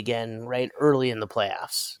Cincinnati again right early in the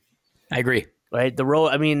playoffs. I agree. Right, the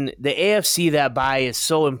AFC, that bye is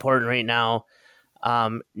so important right now,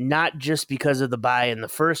 not just because of the bye in the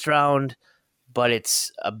first round, but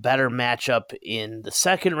it's a better matchup in the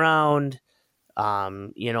second round.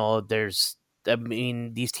 These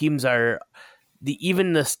teams are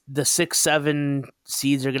even the 6-7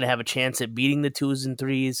 seeds are going to have a chance at beating the 2s and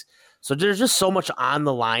 3s. So there's just so much on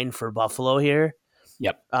the line for Buffalo here.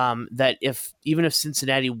 Yep. That even if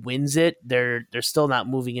Cincinnati wins it, they're still not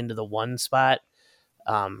moving into the 1 spot.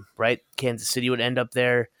 Right? Kansas City would end up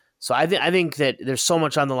there. So I think that there's so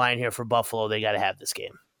much on the line here for Buffalo. They got to have this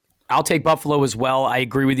game. I'll take Buffalo as well. I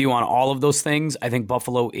agree with you on all of those things. I think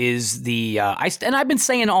Buffalo is and I've been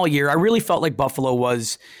saying all year, I really felt like Buffalo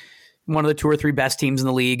was one of the 2 or 3 best teams in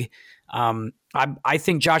the league. I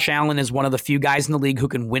think Josh Allen is one of the few guys in the league who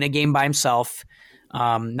can win a game by himself.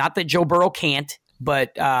 Not that Joe Burrow can't,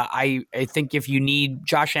 but I think if you need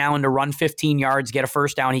Josh Allen to run 15 yards, get a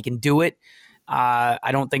first down, he can do it.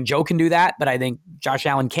 I don't think Joe can do that, but I think Josh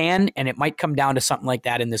Allen can, and it might come down to something like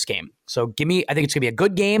that in this game. So I think it's going to be a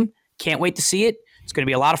good game. Can't wait to see it. It's going to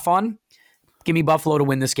be a lot of fun. Give me Buffalo to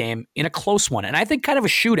win this game in a close one. And I think kind of a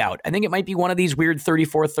shootout. I think it might be one of these weird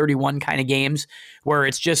 34-31 kind of games where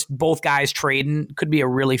it's just both guys trading. Could be a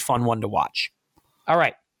really fun one to watch. All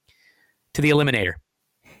right. To the Eliminator.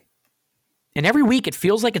 And every week it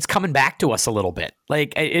feels like it's coming back to us a little bit.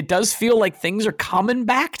 Like, it does feel like things are coming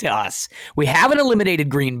back to us. We haven't eliminated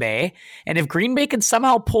Green Bay. And if Green Bay can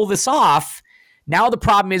somehow pull this off, Now the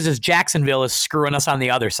problem is Jacksonville is screwing us on the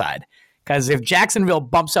other side. Because if Jacksonville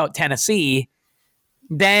bumps out Tennessee,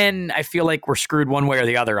 then I feel like we're screwed one way or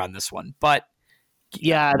the other on this one. But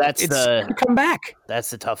yeah, it's gonna come back.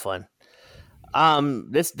 That's the tough one.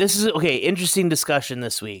 This is okay. Interesting discussion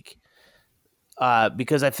this week,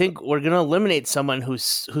 because I think we're gonna eliminate someone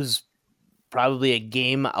who's probably a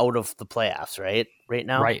game out of the playoffs, right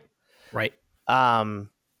now. Right. I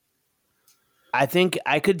think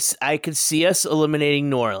I could see us eliminating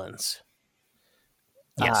New Orleans.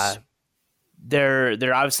 Yes.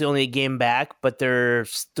 They're obviously only a game back, but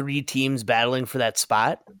there's 3 teams battling for that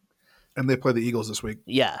spot. And they play the Eagles this week.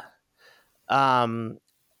 Yeah.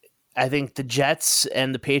 I think the Jets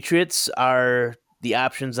and the Patriots are the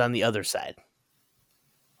options on the other side.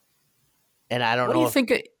 And I don't know. What do you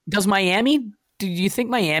think? Does Miami? Do you think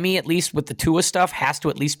Miami, at least with the Tua stuff, has to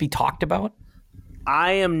at least be talked about?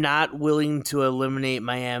 I am not willing to eliminate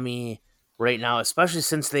Miami right now, especially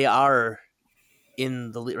since they are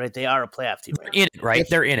in the right. They are a playoff team. They're in it, right?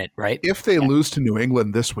 They're in it, right? If they lose to New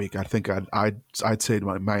England this week, I think I'd say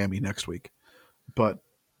Miami next week. But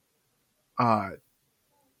I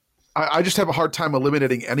just have a hard time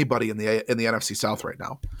eliminating anybody in the NFC South right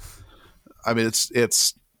now. I mean,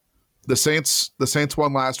 it's the Saints. The Saints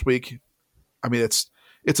won last week. I mean, it's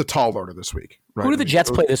a tall order this week. Right? Who do the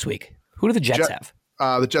Jets play this week? Who do the Jets have?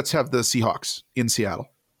 The Jets have the Seahawks in Seattle.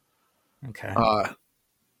 Okay.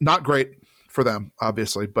 Not great for them,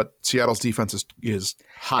 obviously, but Seattle's defense is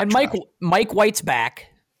hot. And Mike White's back,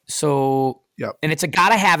 so yep. And it's a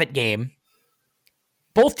gotta have it game.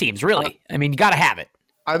 Both teams, really. I mean, you gotta have it.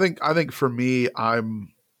 I think for me,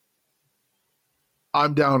 I'm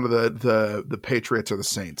down to the Patriots or the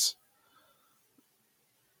Saints.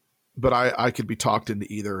 But I could be talked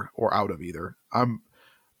into either or out of either.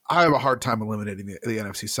 I have a hard time eliminating the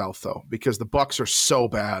NFC South though, because the Bucs are so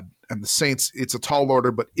bad and the Saints, it's a tall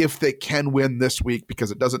order, but if they can win this week,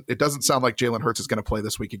 because it doesn't sound like Jalen Hurts is going to play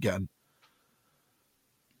this week again.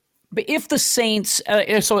 But if the Saints,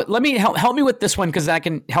 so let me help me with this one, because that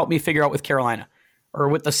can help me figure out with Carolina or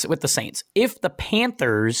with the Saints. If the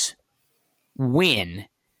Panthers win,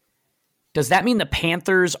 does that mean the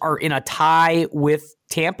Panthers are in a tie with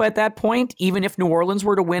Tampa at that point, even if New Orleans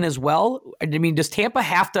were to win as well? I mean, does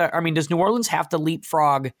New Orleans have to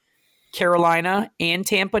leapfrog Carolina and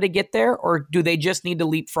Tampa to get there, or do they just need to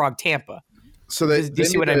leapfrog Tampa? So do you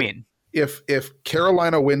see what I mean? If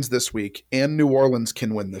Carolina wins this week and New Orleans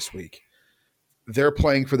can win this week, they're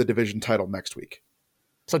playing for the division title next week.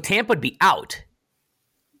 So Tampa would be out.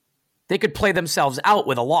 They could play themselves out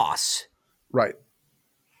with a loss. Right.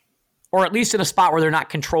 Or at least in a spot where they're not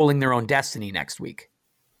controlling their own destiny next week.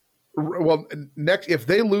 Well, if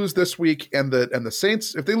they lose this week and the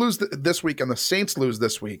Saints, if they lose this week and the Saints lose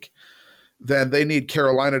this week, then they need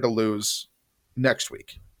Carolina to lose next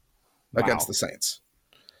week against the Saints.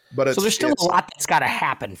 But so there's still a lot that's got to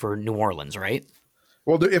happen for New Orleans, right?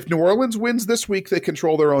 Well, if New Orleans wins this week, they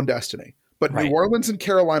control their own destiny. But right. New Orleans and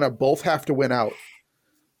Carolina both have to win out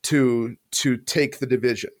to take the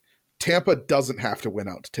division. Tampa doesn't have to win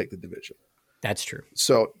out to take the division. That's true.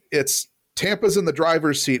 So Tampa's in the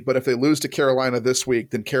driver's seat, but if they lose to Carolina this week,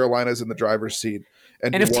 then Carolina's in the driver's seat.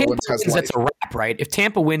 And if Tampa wins, that's a wrap, right? If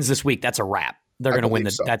Tampa wins this week, that's a wrap. They're going to win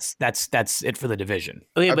so. That's it for the division.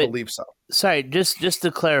 Okay, I believe so. Sorry, just to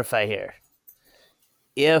clarify here.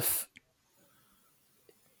 If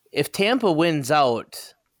Tampa wins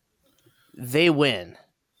out, they win.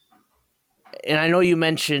 And I know you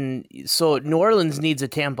mentioned, so New Orleans needs a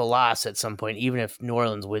Tampa loss at some point, even if New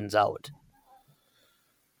Orleans wins out.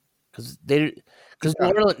 Because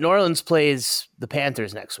New Orleans plays the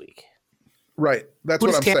Panthers next week. Right. That's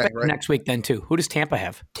what I'm Tampa saying, right? Next week then, too. Who does Tampa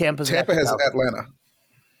have? Tampa has Atlanta.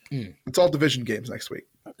 It's all division games next week.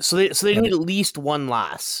 So they need at least one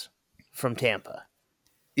loss from Tampa.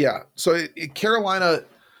 Yeah. So Carolina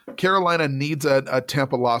needs a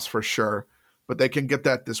Tampa loss for sure, but they can get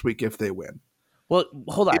that this week if they win. Well,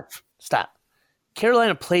 hold on. Stop.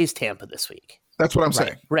 Carolina plays Tampa this week. That's what I'm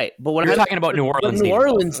saying. Right. But when you're talking about New Orleans, New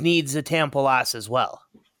Orleans needs a Tampa loss as well.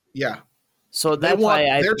 Yeah. So that's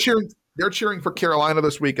why they're cheering for Carolina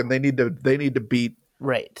this week, and they need to beat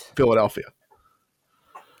Philadelphia.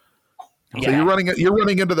 Yeah. So you're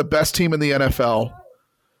running into the best team in the NFL,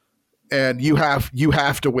 and you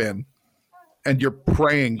have to win, and you're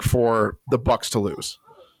praying for the Bucs to lose.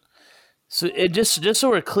 So just so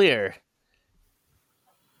we're clear,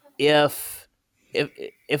 if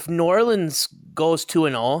New Orleans goes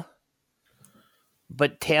 2-0,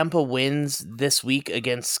 but Tampa wins this week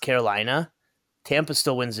against Carolina, Tampa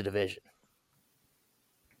still wins the division.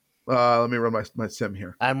 Let me run my sim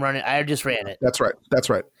here. I just ran it. That's right.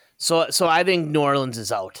 So I think New Orleans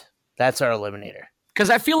is out. That's our eliminator.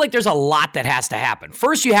 Because I feel like there's a lot that has to happen.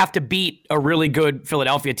 First, you have to beat a really good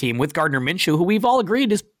Philadelphia team with Gardner Minshew, who we've all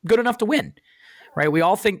agreed is good enough to win, right? We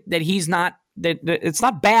all think that that it's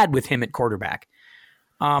not bad with him at quarterback.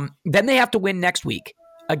 Then they have to win next week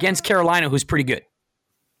against Carolina, who's pretty good.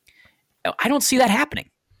 I don't see that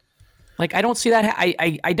happening. Like, I don't see that.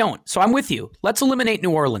 I don't. So I'm with you. Let's eliminate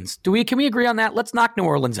New Orleans. Can we agree on that? Let's knock New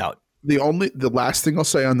Orleans out. The last thing I'll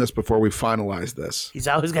say on this before we finalize this. He's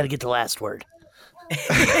always got to get the last word.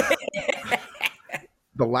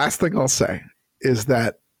 The last thing I'll say is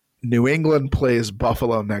that New England plays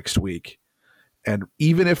Buffalo next week. And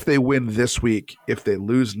even if they win this week, if they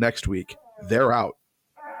lose next week, they're out.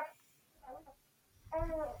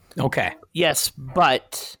 Okay. Yes,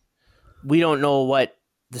 but we don't know what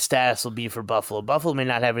the status will be for Buffalo. Buffalo may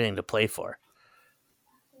not have anything to play for.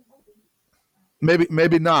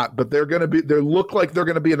 Maybe not, but they look like they're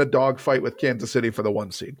gonna be in a dogfight with Kansas City for the 1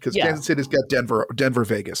 seed because Kansas City's got Denver,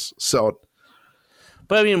 Vegas. So,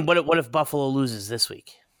 but I mean, what if Buffalo loses this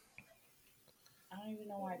week? I don't even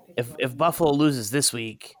know why. If Buffalo loses this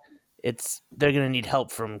week, they're gonna need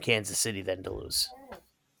help from Kansas City then to lose.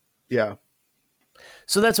 Yeah.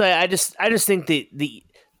 So that's why I just think the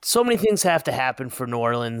so many things have to happen for New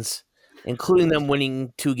Orleans, including them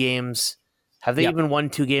winning 2 games. Have they even won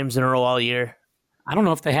 2 games in a row all year? I don't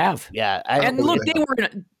know if they have. Yeah,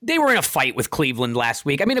 they were in a fight with Cleveland last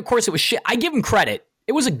week. I mean, of course, it was shit. I give them credit.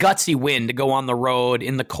 It was a gutsy win to go on the road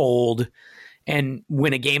in the cold and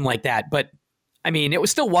win a game like that. But I mean, it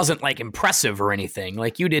still wasn't like impressive or anything.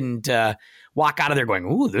 Like you didn't walk out of there going,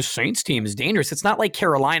 "Ooh, this Saints team is dangerous." It's not like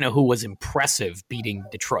Carolina, who was impressive beating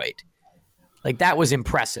Detroit. Like that was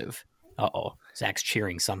impressive. Zach's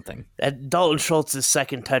cheering something. That Dalton Schultz's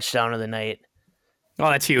second touchdown of the night.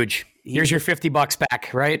 Oh, that's huge. Here's your $50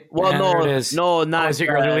 back, right? Well, there it is. No, not. Oh, is it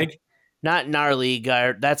your other league? Not in our league.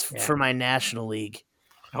 That's for my national league.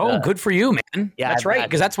 Oh, good for you, man. Yeah, that's right,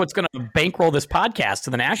 because that's what's going to bankroll this podcast to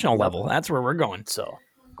the national level. That's where we're going. So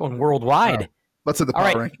going worldwide. Let's hit the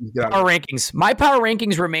power rankings. Power rankings. My power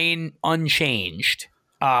rankings remain unchanged.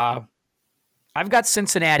 I've got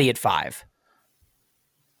Cincinnati at 5.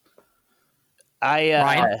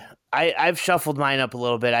 I've shuffled mine up a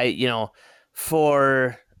little bit.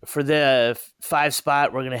 For the 5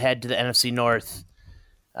 spot, we're gonna head to the NFC North,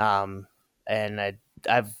 and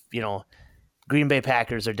I've Green Bay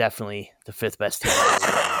Packers are definitely the 5th best team.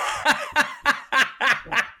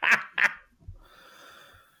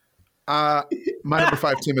 My number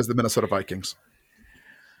 5 team is the Minnesota Vikings.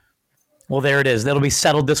 Well, there it is. That'll be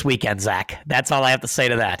settled this weekend, Zach. That's all I have to say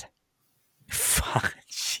to that. Fuck.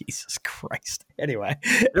 Jesus Christ. Anyway.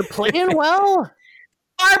 They're playing well.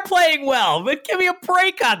 Are playing well, but give me a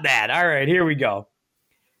break on that. All right, here we go.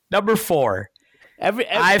 Number 4.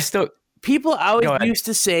 People always used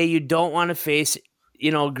to say you don't want to face,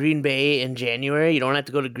 Green Bay in January. You don't have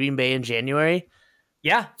to go to Green Bay in January.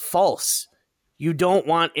 Yeah. False. You don't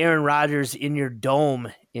want Aaron Rodgers in your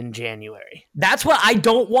dome in January. That's what I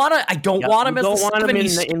don't want to. I don't want him. Don't want him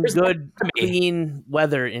in good, clean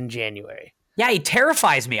weather in January. Yeah, he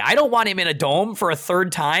terrifies me. I don't want him in a dome for a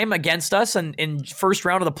 3rd time against us in first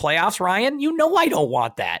round of the playoffs, Ryan. You know I don't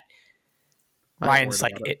want that. Ryan's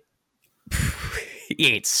like,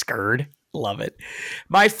 he ain't scared. Love it.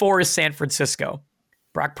 My 4 is San Francisco.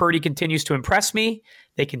 Brock Purdy continues to impress me.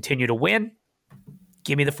 They continue to win.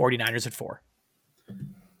 Give me the 49ers at 4.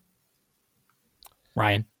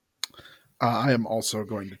 Ryan? I am also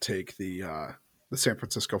going to take the San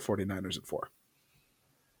Francisco 49ers at 4.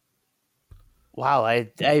 Wow, I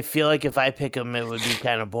feel like if I pick them, it would be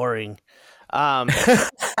kind of boring. No,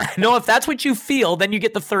 if that's what you feel, then you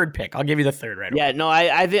get the 3rd pick. I'll give you the 3rd right away. Yeah, no,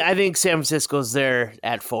 I think San Francisco's there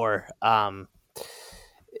at 4.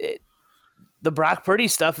 The Brock Purdy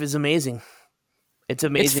stuff is amazing. It's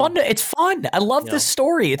amazing. It's fun. I love this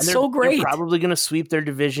story. It's so great. They're probably going to sweep their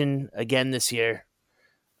division again this year.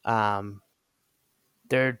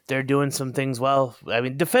 They're doing some things well. I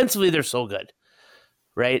mean, defensively, they're so good,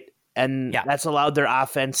 right? And that's allowed their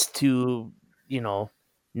offense to,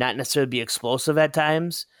 not necessarily be explosive at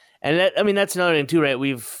times. And that's another thing too, right?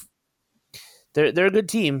 They're a good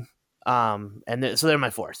team. So they're my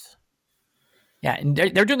 4th. Yeah, and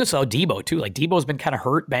they're doing this with Debo too. Like Debo's been kind of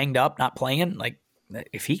hurt, banged up, not playing. Like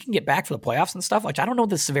if he can get back for the playoffs and stuff, which I don't know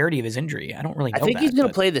the severity of his injury. I don't really know. I think he's going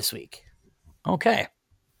to play this week. Okay.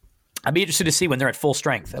 I'd be interested to see when they're at full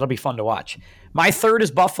strength. That'll be fun to watch. My 3rd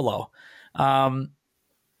is Buffalo.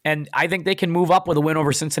 And I think they can move up with a win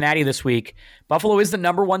over Cincinnati this week. Buffalo is the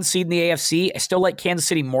number 1 seed in the AFC. I still like Kansas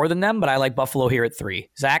City more than them, but I like Buffalo here at 3.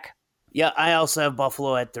 Zach? Yeah, I also have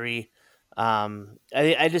Buffalo at 3.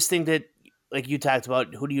 I just think that, like you talked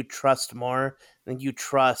about, who do you trust more? I think you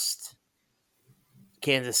trust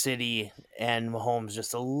Kansas City and Mahomes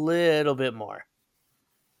just a little bit more.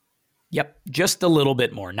 Yep, just a little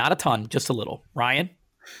bit more. Not a ton, just a little. Ryan?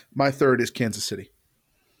 My third is Kansas City.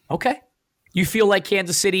 Okay. You feel like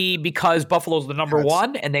Kansas City because Buffalo's the number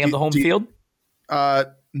one and they have the home field?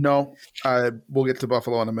 No. We'll get to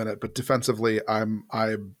Buffalo in a minute, but defensively, I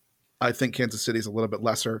think Kansas City is a little bit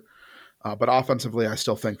lesser. But offensively, I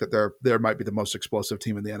still think that they might be the most explosive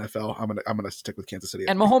team in the NFL. I'm gonna stick with Kansas City.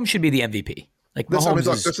 And Mahomes should be the MVP. Like Mahomes is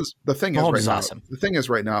awesome. The thing is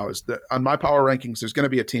right now is that on my power rankings, there's going to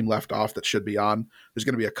be a team left off that should be on. There's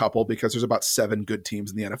going to be a couple because there's about 7 good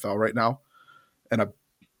teams in the NFL right now, and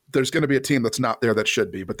there's going to be a team that's not there that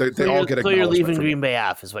should be. But they all get acknowledged. So you're leaving Green Bay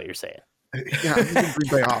off, is what you're saying? Yeah, I'm leaving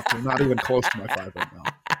Green Bay off. They're not even close to my 5 right now.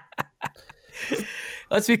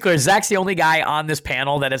 Let's be clear. Zach's the only guy on this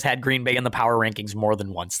panel that has had Green Bay in the power rankings more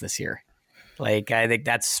than once this year. Like, I think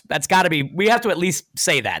that's got to be, we have to at least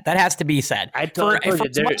say that. That has to be said. For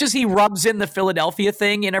as much as he rubs in the Philadelphia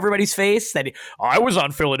thing in everybody's face, that I was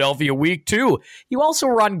on Philadelphia week 2, you also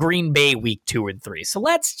run Green Bay week 2 and 3. So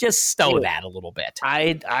let's just stow that a little bit.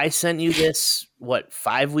 I sent you this,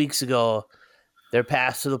 5 weeks ago, their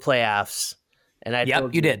path to the playoffs. And I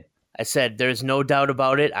told you did. I said, there's no doubt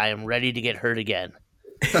about it. I am ready to get hurt again.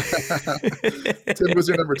 Tim, was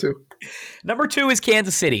your number 2? Number 2 is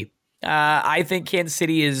Kansas City. I think Kansas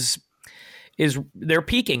City is they're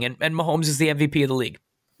peaking, and Mahomes is the MVP of the league.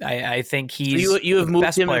 I think he's you have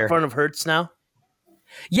moved him player. In front of Hurts now.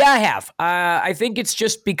 Yeah, I have. I think it's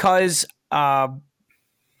just because Hurts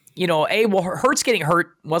getting hurt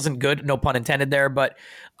wasn't good, no pun intended there. But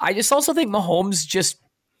I just also think Mahomes just,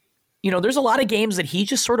 there's a lot of games that he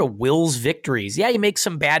just sort of wills victories. Yeah, he makes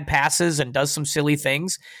some bad passes and does some silly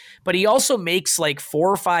things, but he also makes like 4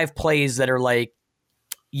 or 5 plays that are like,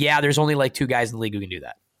 yeah, there's only like 2 guys in the league who can do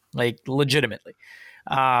that, like legitimately.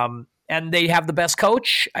 And they have the best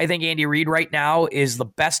coach. I think Andy Reid right now is the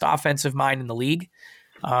best offensive mind in the league.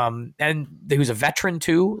 And who's a veteran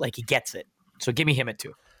too. Like, he gets it. So give me him at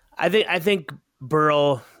 2. I think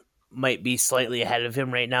Burrow might be slightly ahead of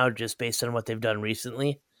him right now, just based on what they've done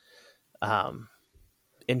recently.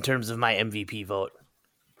 In terms of my MVP vote,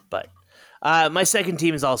 but my second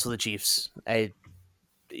team is also the Chiefs.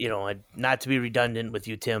 Not to be redundant with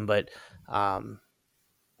you, Tim, but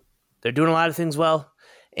they're doing a lot of things well,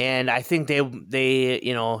 and I think they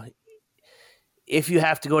if you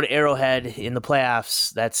have to go to Arrowhead in the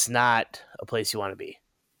playoffs, that's not a place you want to be.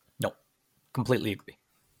 No, completely agree.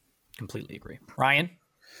 Ryan,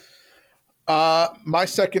 my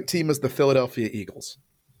second team is the Philadelphia Eagles.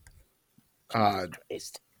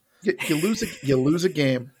 You lose a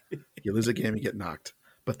game, you get knocked,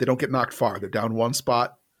 but they don't get knocked far. They're down 1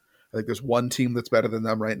 spot. I think there's one team that's better than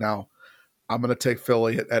them right now. I'm going to take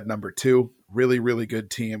Philly at number 2. Really, really good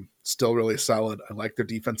team. Still really solid. I like their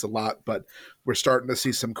defense a lot, but we're starting to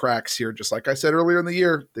see some cracks here. Just like I said earlier in the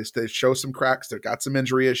year, they show some cracks. They've got some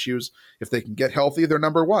injury issues. If they can get healthy, they're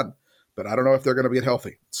number 1. But I don't know if they're going to get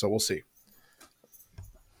healthy, so we'll see.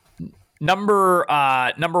 Number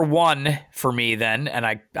 1 for me then,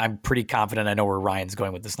 and I'm pretty confident I know where Ryan's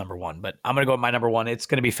going with this number 1, but I'm going to go with my number 1. It's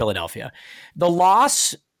going to be Philadelphia. The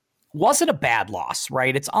loss wasn't a bad loss,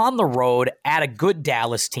 right? It's on the road at a good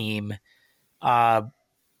Dallas team.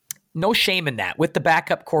 No shame in that with the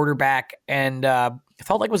backup quarterback, and it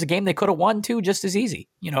felt like it was a game they could have won too, just as easy,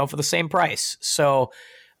 for the same price. So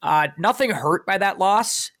nothing hurt by that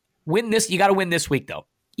loss. You got to win this week though.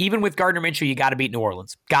 Even with Gardner Minshew, you got to beat New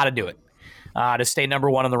Orleans. Got to do it. To stay number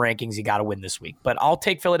 1 in the rankings, you got to win this week. But I'll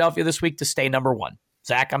take Philadelphia this week to stay number 1.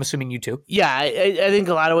 Zach, I'm assuming you too. Yeah, I think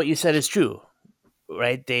a lot of what you said is true,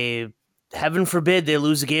 right? Heaven forbid they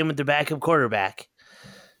lose a game with their backup quarterback.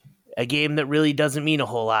 A game that really doesn't mean a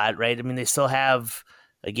whole lot, right? I mean, they still have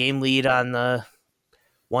a game lead on the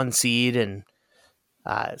 1 seed. And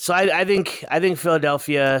so I think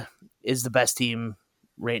Philadelphia is the best team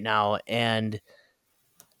right now. And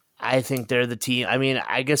I think they're the team. I mean,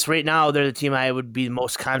 I guess right now they're the team I would be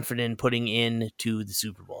most confident in putting into the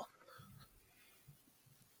Super Bowl.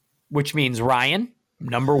 Which means, Ryan,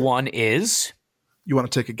 number 1 is... You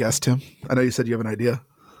want to take a guess, Tim? I know you said you have an idea.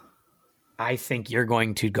 I think you're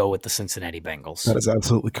going to go with the Cincinnati Bengals. That is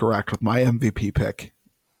absolutely correct with my MVP pick,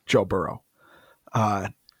 Joe Burrow.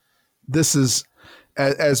 This is...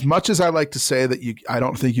 As much as I like to say that I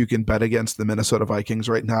don't think you can bet against the Minnesota Vikings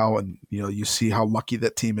right now, and you see how lucky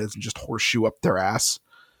that team is and just horseshoe up their ass.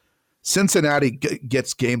 Cincinnati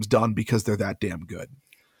gets games done because they're that damn good.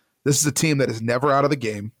 This is a team that is never out of the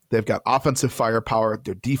game. They've got offensive firepower.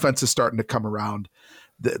 Their defense is starting to come around.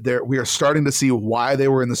 We are starting to see why they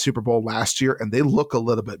were in the Super Bowl last year, and they look a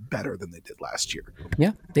little bit better than they did last year.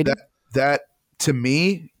 Yeah, they do. That to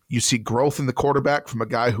me, you see growth in the quarterback from a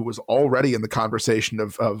guy who was already in the conversation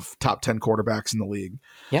of top 10 quarterbacks in the league.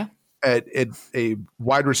 Yeah. At a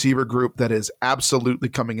wide receiver group that is absolutely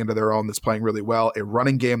coming into their own, that's playing really well, a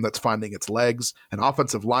running game that's finding its legs, an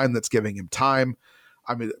offensive line that's giving him time.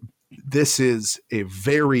 I mean, this is a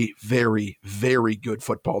very, very, very good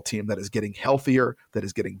football team that is getting healthier, that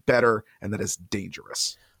is getting better, and that is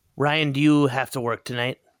dangerous. Ryan, do you have to work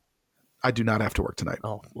tonight? I do not have to work tonight.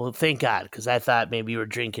 Oh, well, thank God, because I thought maybe you were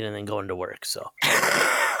drinking and then going to work. So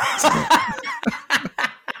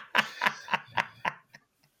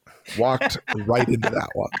walked right into that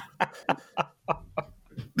one.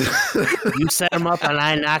 You set him up and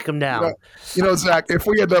I knock him down. Zach, if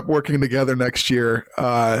we end up working together next year,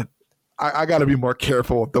 I got to be more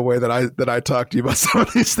careful with the way that I talk to you about some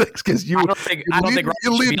of these things, because you lead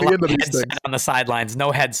me into these things on the sidelines.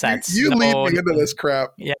 No headsets. You lead me into this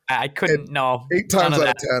crap. Yeah, I couldn't. No, 8 times out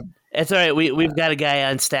of 10. It's all right. We've got a guy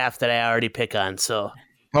on staff that I already pick on. So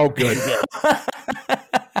good.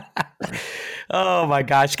 Oh my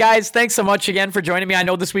gosh, guys, thanks so much again for joining me. I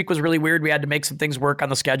know this week was really weird. We had to make some things work on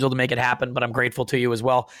the schedule to make it happen, but I'm grateful to you as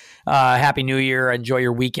well. Happy New Year. Enjoy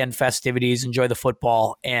your weekend festivities. Enjoy the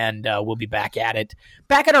football, and we'll be back at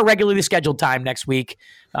our regularly scheduled time next week.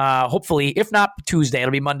 Hopefully, if not Tuesday,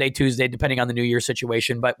 it'll be Monday, Tuesday, depending on the New Year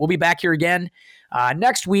situation. But we'll be back here again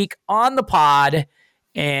next week on the pod,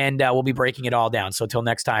 and we'll be breaking it all down. So until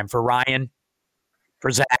next time, for Ryan, for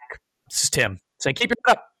Zach, this is Tim saying keep your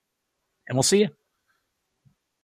head up. And we'll see you.